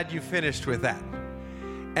I'm glad you finished with that.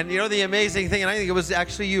 And the amazing thing, and I think it was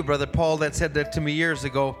actually you, Brother Paul, that said that to me years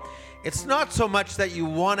ago, it's not so much that you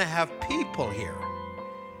want to have people here.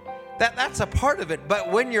 That's a part of it.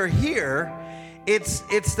 But when you're here, it's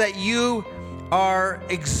that you are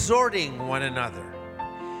exhorting one another.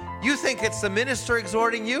 You think it's the minister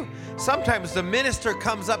exhorting you? Sometimes the minister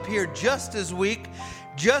comes up here just as weak,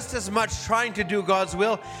 just as much trying to do God's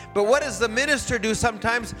will. But what does the minister do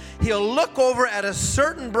sometimes? He'll look over at a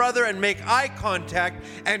certain brother and make eye contact,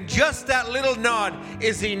 and just that little nod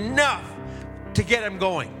is enough to get him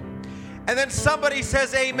going. And then somebody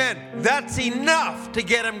says amen. That's enough to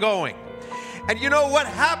get him going. And you know what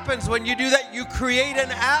happens when you do that? You create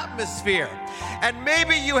an atmosphere. And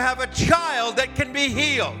maybe you have a child that can be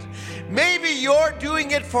healed. Maybe you're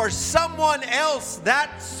doing it for someone else,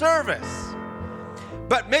 that service.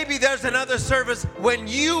 But maybe there's another service when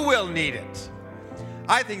you will need it.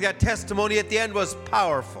 I think that testimony at the end was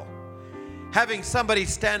powerful. Having somebody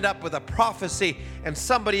stand up with a prophecy and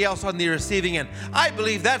somebody else on the receiving end. I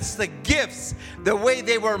believe that's the gifts, the way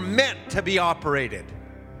they were meant to be operated.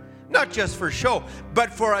 Not just for show,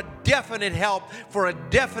 but for a definite help, for a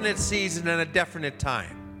definite season and a definite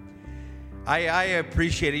time. I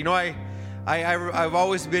appreciate it. I've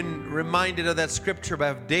always been reminded of that scripture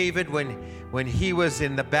about David when he was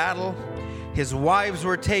in the battle. His wives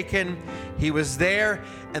were taken. He was there.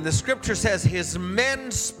 And the scripture says his men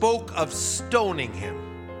spoke of stoning him.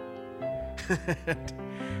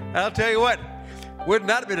 I'll tell you what, wouldn't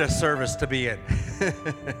that have been a service to be in?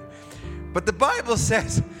 But the Bible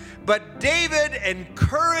says, but David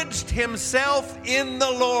encouraged himself in the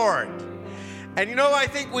Lord. And I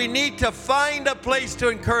think we need to find a place to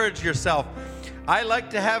encourage yourself. I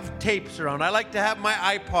like to have tapes around. I like to have my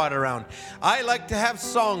iPod around. I like to have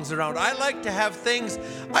songs around. I like to have things.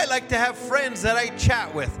 I like to have friends that I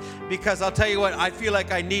chat with, because I'll tell you what, I feel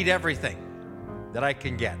like I need everything that I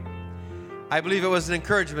can get. I believe it was an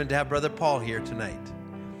encouragement to have Brother Paul here tonight.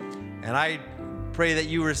 And I pray that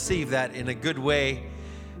you receive that in a good way.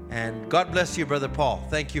 And God bless you, Brother Paul.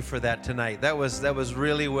 Thank you for that tonight. That was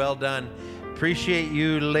really well done. Appreciate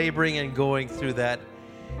you laboring and going through that.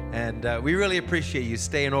 And we really appreciate you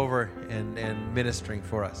staying over and ministering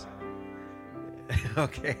for us.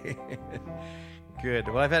 Okay. Good.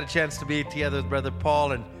 Well, I've had a chance to be together with Brother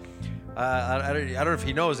Paul, and I don't know if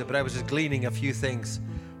he knows it, but I was just gleaning a few things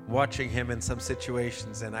watching him in some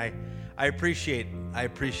situations, and I appreciate him.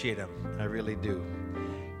 I really do.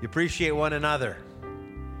 You appreciate one another.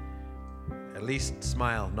 At least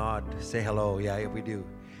smile, nod, say hello. Yeah, we do.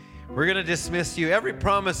 We're going to dismiss you. Every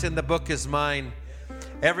promise in the book is mine.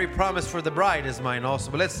 Every promise for the bride is mine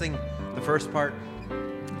also. But let's sing the first part.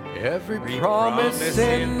 Every promise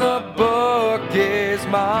in the book is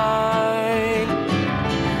mine.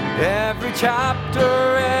 Every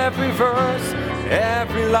chapter, every verse,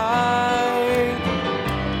 every line.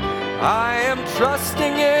 I am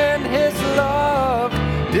trusting in His love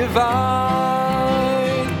divine.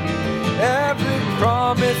 Every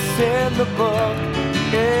promise in the book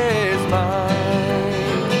is mine.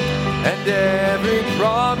 And every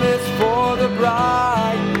promise for the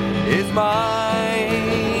bride is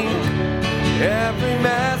mine. Every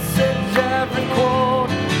message, every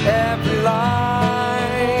quote, every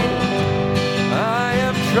line. I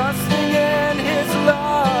am trusting in His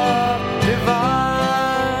love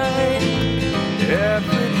divine.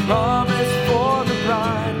 Every promise